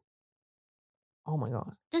 Hogwarts school. Oh my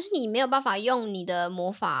god. 但是你没有办法用你的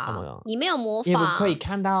魔法啊 Oh my god 你没有魔也法。可以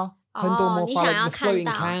看到很多魔法你想 like 要 the 看 floating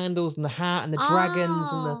到 candles and the hat and the dragons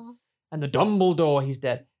哦 and the Dumbledore, he's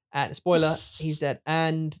dead. Spoiler, he's dead.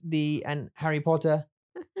 And Harry Potter.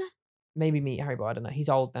 Maybe meet Harry Potter, I don't know. He's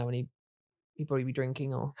old now and he'd probably be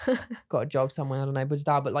drinking or got a job somewhere, I don't know.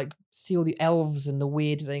 But like see all the elves and the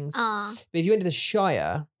weird things. But if you went to the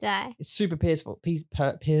Shire, 对 it's super peaceful.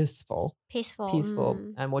 Peaceful.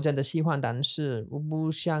 peaceful。And 我真的喜欢，但是我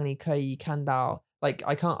不像你可以看到 like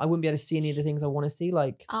I wouldn't be able to see any of the things I want to see,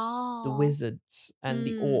 like the wizards and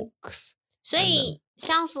the orcs. 所以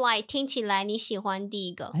sounds like 听起来你喜欢第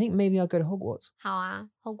一个。 I think maybe I'll go to Hogwarts. 好啊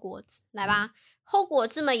Hogwarts 来吧。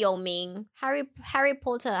Hogwarts 这么有名 Harry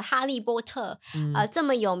Potter 哈利波特这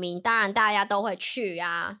么有名，当然大家都会去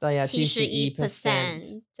啊。对啊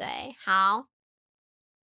 71%。对，好，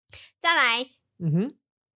再来。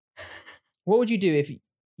What would you do if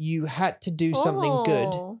you had to do something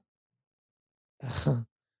good?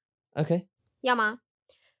 Okay. 要吗？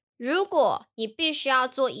如果你必须要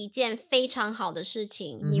做一件非常好的事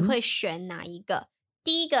情，你会选哪一个？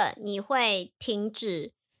第一个，你会停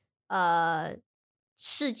止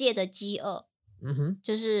世界的饥饿，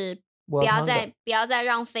就是不要再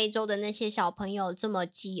让非洲的那些小朋友这么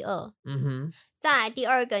饥饿。再来第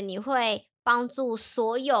二个，你会帮助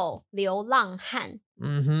所有流浪汉。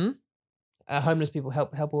Homeless people,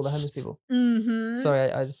 help all the homeless people.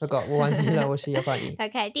 Sorry, I forgot. 我忘记了我是要翻译。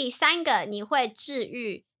OK， 第三个，你会治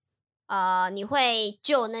愈，你会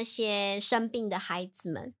救那些生病的孩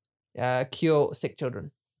子们。Cure sick children.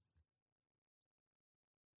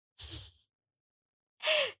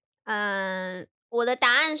 我的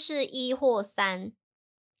答案是1或3，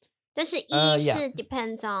但是1是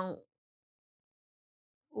depends on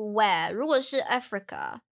where。如果是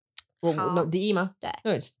Africa， no 第一吗？对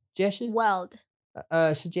 ，No, it's 解释 world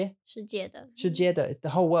世界的，it's the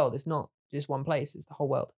whole world. It's not just one place. It's the whole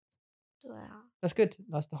world. 对啊， That's good.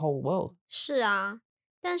 That's the whole world. 是啊，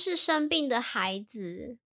但是生病的孩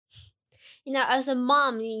子 ，you know, as a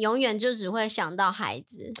mom， 你永遠就只會想到孩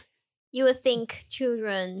子。You would think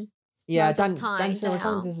children. Yeah, lots of time， 但是我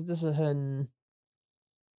想对啊这是很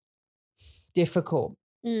difficult.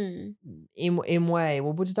 因为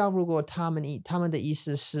我不知道如果他们的意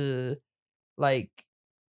思是 like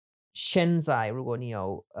现在如果你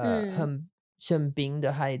有很生病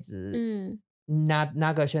的孩子，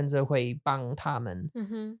那个选择会帮他们。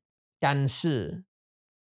但是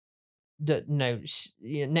next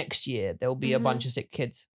year there'll be a bunch of sick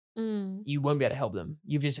kids. You won't be able to help them.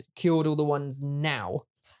 You've just cured all the ones now.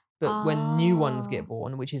 But when new ones get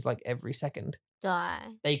born, which is like every second, 对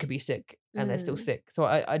they could be sick and they're still sick. So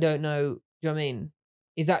I don't know. Do you know what I mean?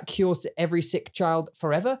 Is that cure every sick child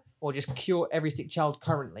forever or just cure every sick child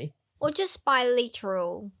currently? Or just by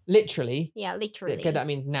literal. Literally? Yeah, literally. Okay, that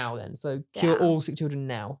means now then. So cure all sick children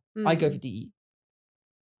now. I go for D.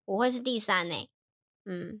 我会是第3欸。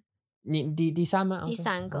你第三吗？第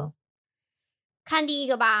3个。看第一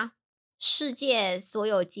个吧。世界所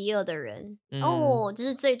有饥饿的人，这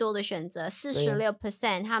是最多的选择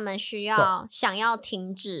，46%他们想要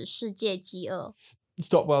停止世界饥饿。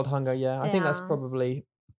Stop world hunger, yeah. I think that's probably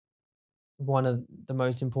one of the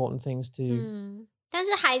most important things to. 但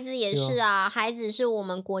是孩子也是啊，孩子是我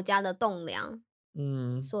们国家的栋梁，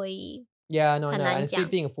所以 Yeah, no, 很 no. 难 And 讲。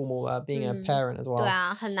being a formal, being a parent as well. 对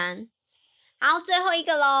啊，很难。好，最后一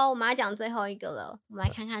个咯，我们要讲最后一个了。我们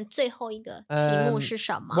来看看最后一个题目是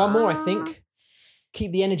什么。One more, I think.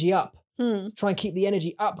 Keep the energy up. Try and keep the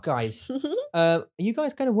energy up, guys. Are you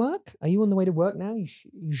guys going to work? Are you on the way to work now?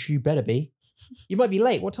 You better be. You might be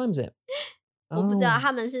late. What time is it? 我不知道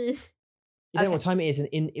他们是。You don't know what time it is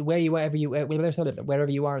in wherever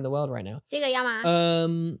you are in the world right now. 这个要吗？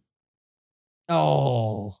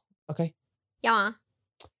 Okay. 要吗？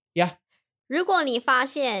 Yeah. 如果你发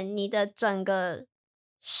现你的整个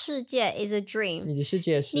世界 is a dream， 你的世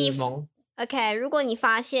界是梦。OK， 如果你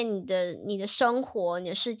发现你的生活、你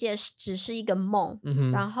的世界只是一个梦，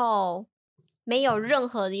然后没有任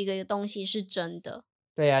何的一个东西是真的。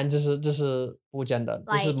对啊，这是不真的，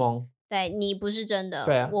这是梦。对，你不是真的，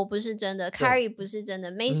对啊，我不是真的 ，Carrie 不是真的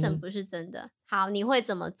，Mason 不是真的。好，你会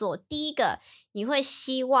怎么做？第一个，你会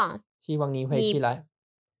希望你会起来，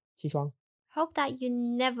起床。Hope that you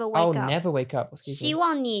never wake Oh, up. never wake up. 希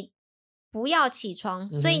望你不要起床，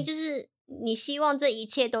所以就是你希望这一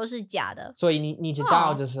切都是假的。所以你知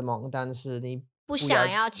道这是梦，但是你不想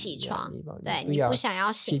要起床，对，你不想要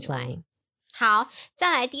醒来。好，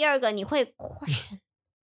再来第二个，你会 question。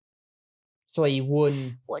所以我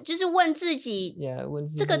就是问自己，问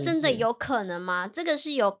自己这个真的有可能吗？这个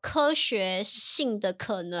是有科学性的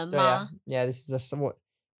可能吗？对啊 this is what.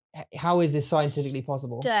 How is this scientifically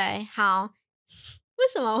possible? 对，好，为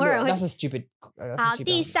什么会有人会 ？That's a stupid. 好，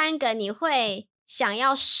第三个，你会想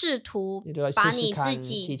要试图把你自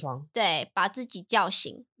己起床，对，把自己叫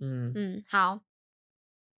醒。好。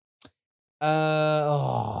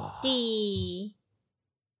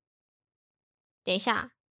等一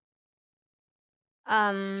下。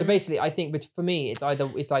So basically, I think, but for me, it's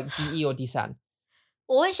like 第一 or 第三。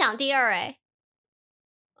我会想第二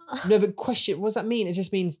No, but question. What does that mean? It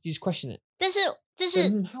just means you just question it. 但是这是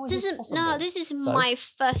no. This is my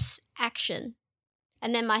first action,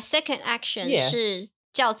 and then my second action 是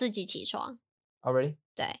叫自己起床。Oh, really?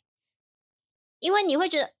 对，因为你会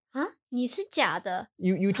觉得啊，你是假的。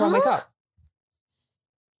You try and wake up.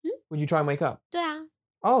 Would you try and wake up? 对啊。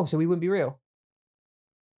Oh, so we wouldn't be real.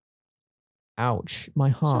 Ouch,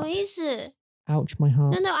 my heart. 什么意思 ？Ouch, my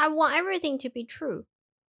heart. No, I want everything to be true.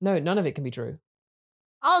 No, none of it can be true.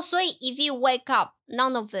 Oh, 所以 if you wake up,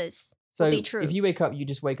 none of this will be true. If you wake up, you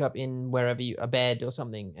just wake up in wherever a bed or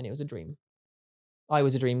something, and it was a dream. I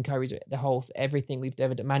was a dream. Carrie's everything we've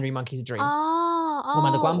ever done. Mandarin Monkey's a dream. 我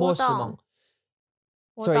们的广播是梦。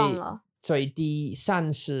我懂了。所以第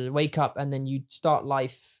三是 wake up and then you start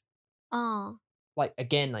life. Like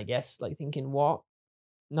again, I guess, like thinking what?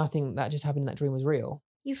 Nothing that just happened in that dream was real.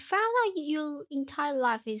 You found out your entire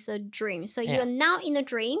life is a dream. So you're now in a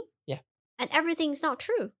dream? Yeah. And everything's not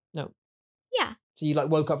true? No. Yeah. So you like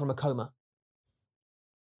woke up from a coma.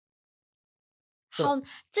 好，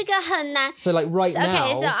这个很难。So like right now.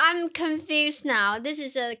 Okay, so I'm confused now. This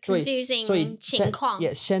is a confusing 情况。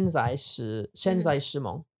现在是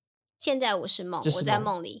梦。现在我是梦，我在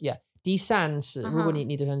梦里。Yeah. 第三是，如果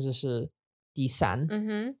你的选择是第三，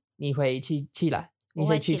你会起来。你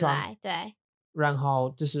会起床，对，然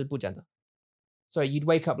后这是不真的。So you'd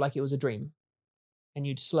wake up like it was a dream, and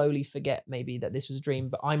you'd slowly forget maybe that this was a dream.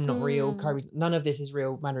 But I'm not real. None of this is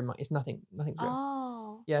real. Mandarin, it's nothing. Nothing's real.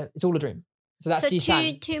 Oh, yeah, it's all a dream. So that's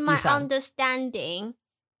to my understanding.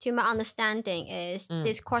 To my understanding is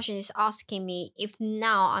this question is asking me if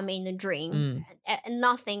now I'm in a dream and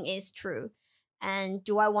nothing is true, and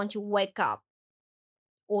do I want to wake up,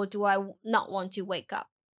 or do I not want to wake up?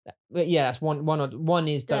 But yeah, that's one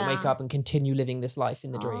is don't wake up and continue living this life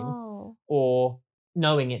in the dream, or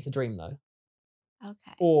knowing it's a dream though.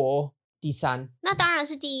 Okay. Or 第三，那当然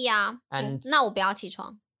是第一啊。那我不要起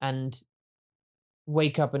床。And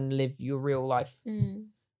wake up and live your real life.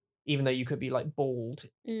 Even though you could be like bald.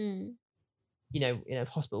 You know, in a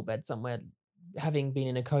hospital bed somewhere, having been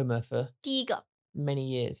in a coma for 第一个 many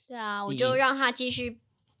years. 对啊，我就让他继续，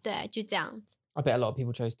对，就这样子。I bet a lot of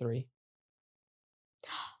people chose 3.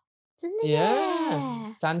 真的耶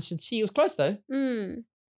Yeah. 37 was close though.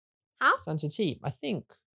 好。37, I think.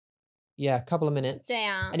 Yeah, a couple of minutes. 对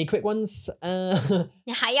啊。 Any quick ones?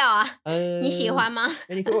 你还要啊？你喜欢吗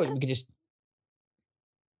 ？Any quick ones? We could just.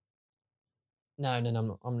 No,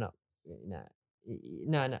 I'm not.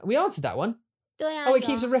 No. We answered that one. 对啊。Oh, it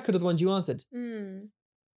keeps a record of the ones you answered. 嗯。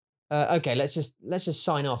Okay, let's just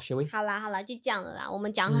sign off, shall we? 好啦，就这样了啦。我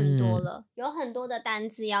们讲很多了，有很多的单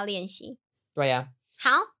字要练习。对呀。好。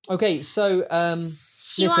Okay, so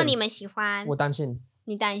希望你们喜欢。我担心。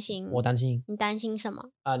你担心？我担心。你担心什么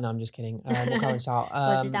？No, I'm just kidding. 我开玩笑。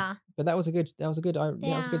我知道。But that was a good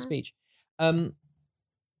speech.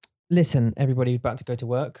 Listen, everybody about to go to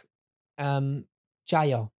work. 加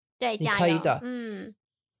油。对，加油。你可以的。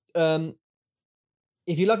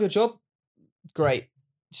If you love your job, great.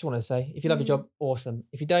 Just want to say, if you love your job, awesome.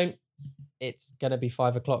 If you don't, it's gonna be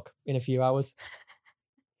 5 o'clock in a few hours.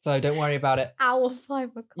 So don't worry about it. Hour 5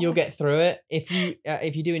 o'clock. You'll get through it. If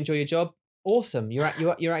you do enjoy your job, awesome. You're at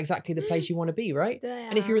exactly the place you want to be, right? 对啊。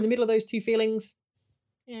And if you're in the middle of those two feelings,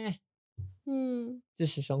 这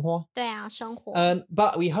是生活。对啊，生活。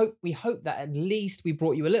But we hope that at least we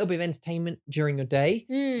brought you a little bit of entertainment during your day.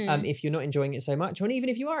 If you're not enjoying it so much, or even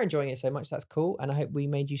if you are enjoying it so much, that's cool. And I hope we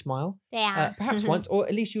made you smile. 对啊。Perhaps once, or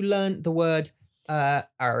at least you learned the word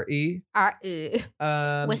耳语。耳语。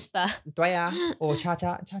Whisper. 对啊，or cha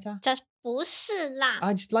cha. 不是啦，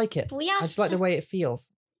 I just like it. 不要 I just like the way it feels.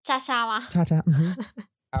 莎莎吗 Ta-ta.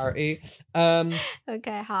 R-E.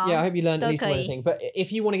 OK 好 Yeah, I hope you learned at 都 least 可 one 以 thing. But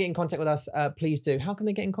if you want to get in contact with us, please do. How can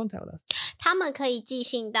they get in contact with us? 他们可以寄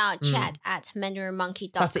信到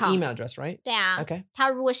chat@mandarinmonkey.com That's the email address, right? 对啊 Okay. 他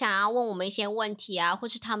如果想要问我们一些问题啊，或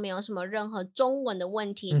是他们有什么任何中文的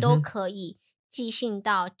问题，都可以寄信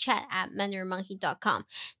到 chat@mandarinmonkey.com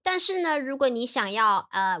但是呢，如果你想要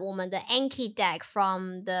我们的 Anki deck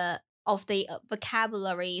of the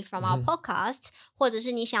vocabulary from our podcast 或者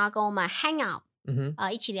是你想要跟我们 hang out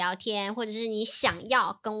一起聊天，或者是你想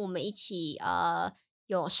要跟我们一起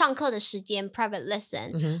有上课的时间 private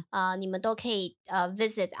lesson 你们都可以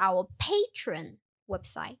visit our Patreon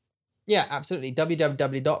website. Yeah, absolutely.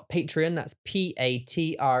 www.patreon, that's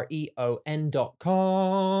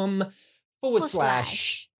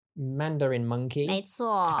patreon.com/Mandarin Monkey. 没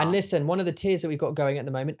错 And listen, one of the tiers that we've got going at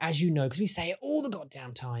the moment, as you know, because we say it all the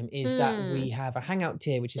goddamn time, is that we have a hangout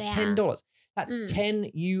tier, which is $10. That's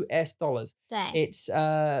 $10 US. 对 It's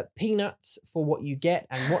peanuts for what you get,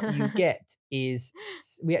 and what you get is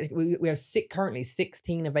we have currently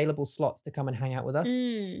 16 available slots to come and hang out with us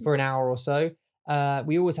for an hour or so.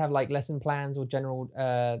 We always have like lesson plans or general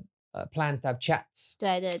plans to have chats.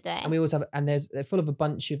 对对对 And we always have, and they're full of a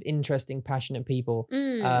bunch of interesting, passionate people.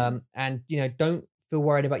 And you know, don't feel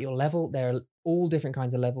worried about your level. There are all different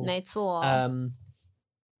kinds of levels. 没错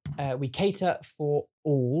We cater for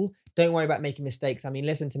all. Don't worry about making mistakes. I mean,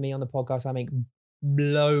 listen to me on the podcast. I make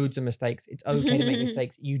loads of mistakes. It's okay to make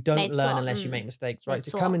mistakes. You don't learn unless you make mistakes, right?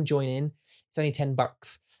 So come and join in. It's only $10.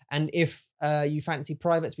 And if you fancy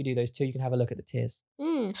privates, we do those too. You can have a look at the tiers.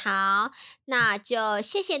 好，那就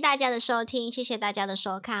谢谢大家的收听，谢谢大家的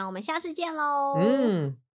收看，我们下次见喽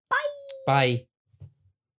Bye.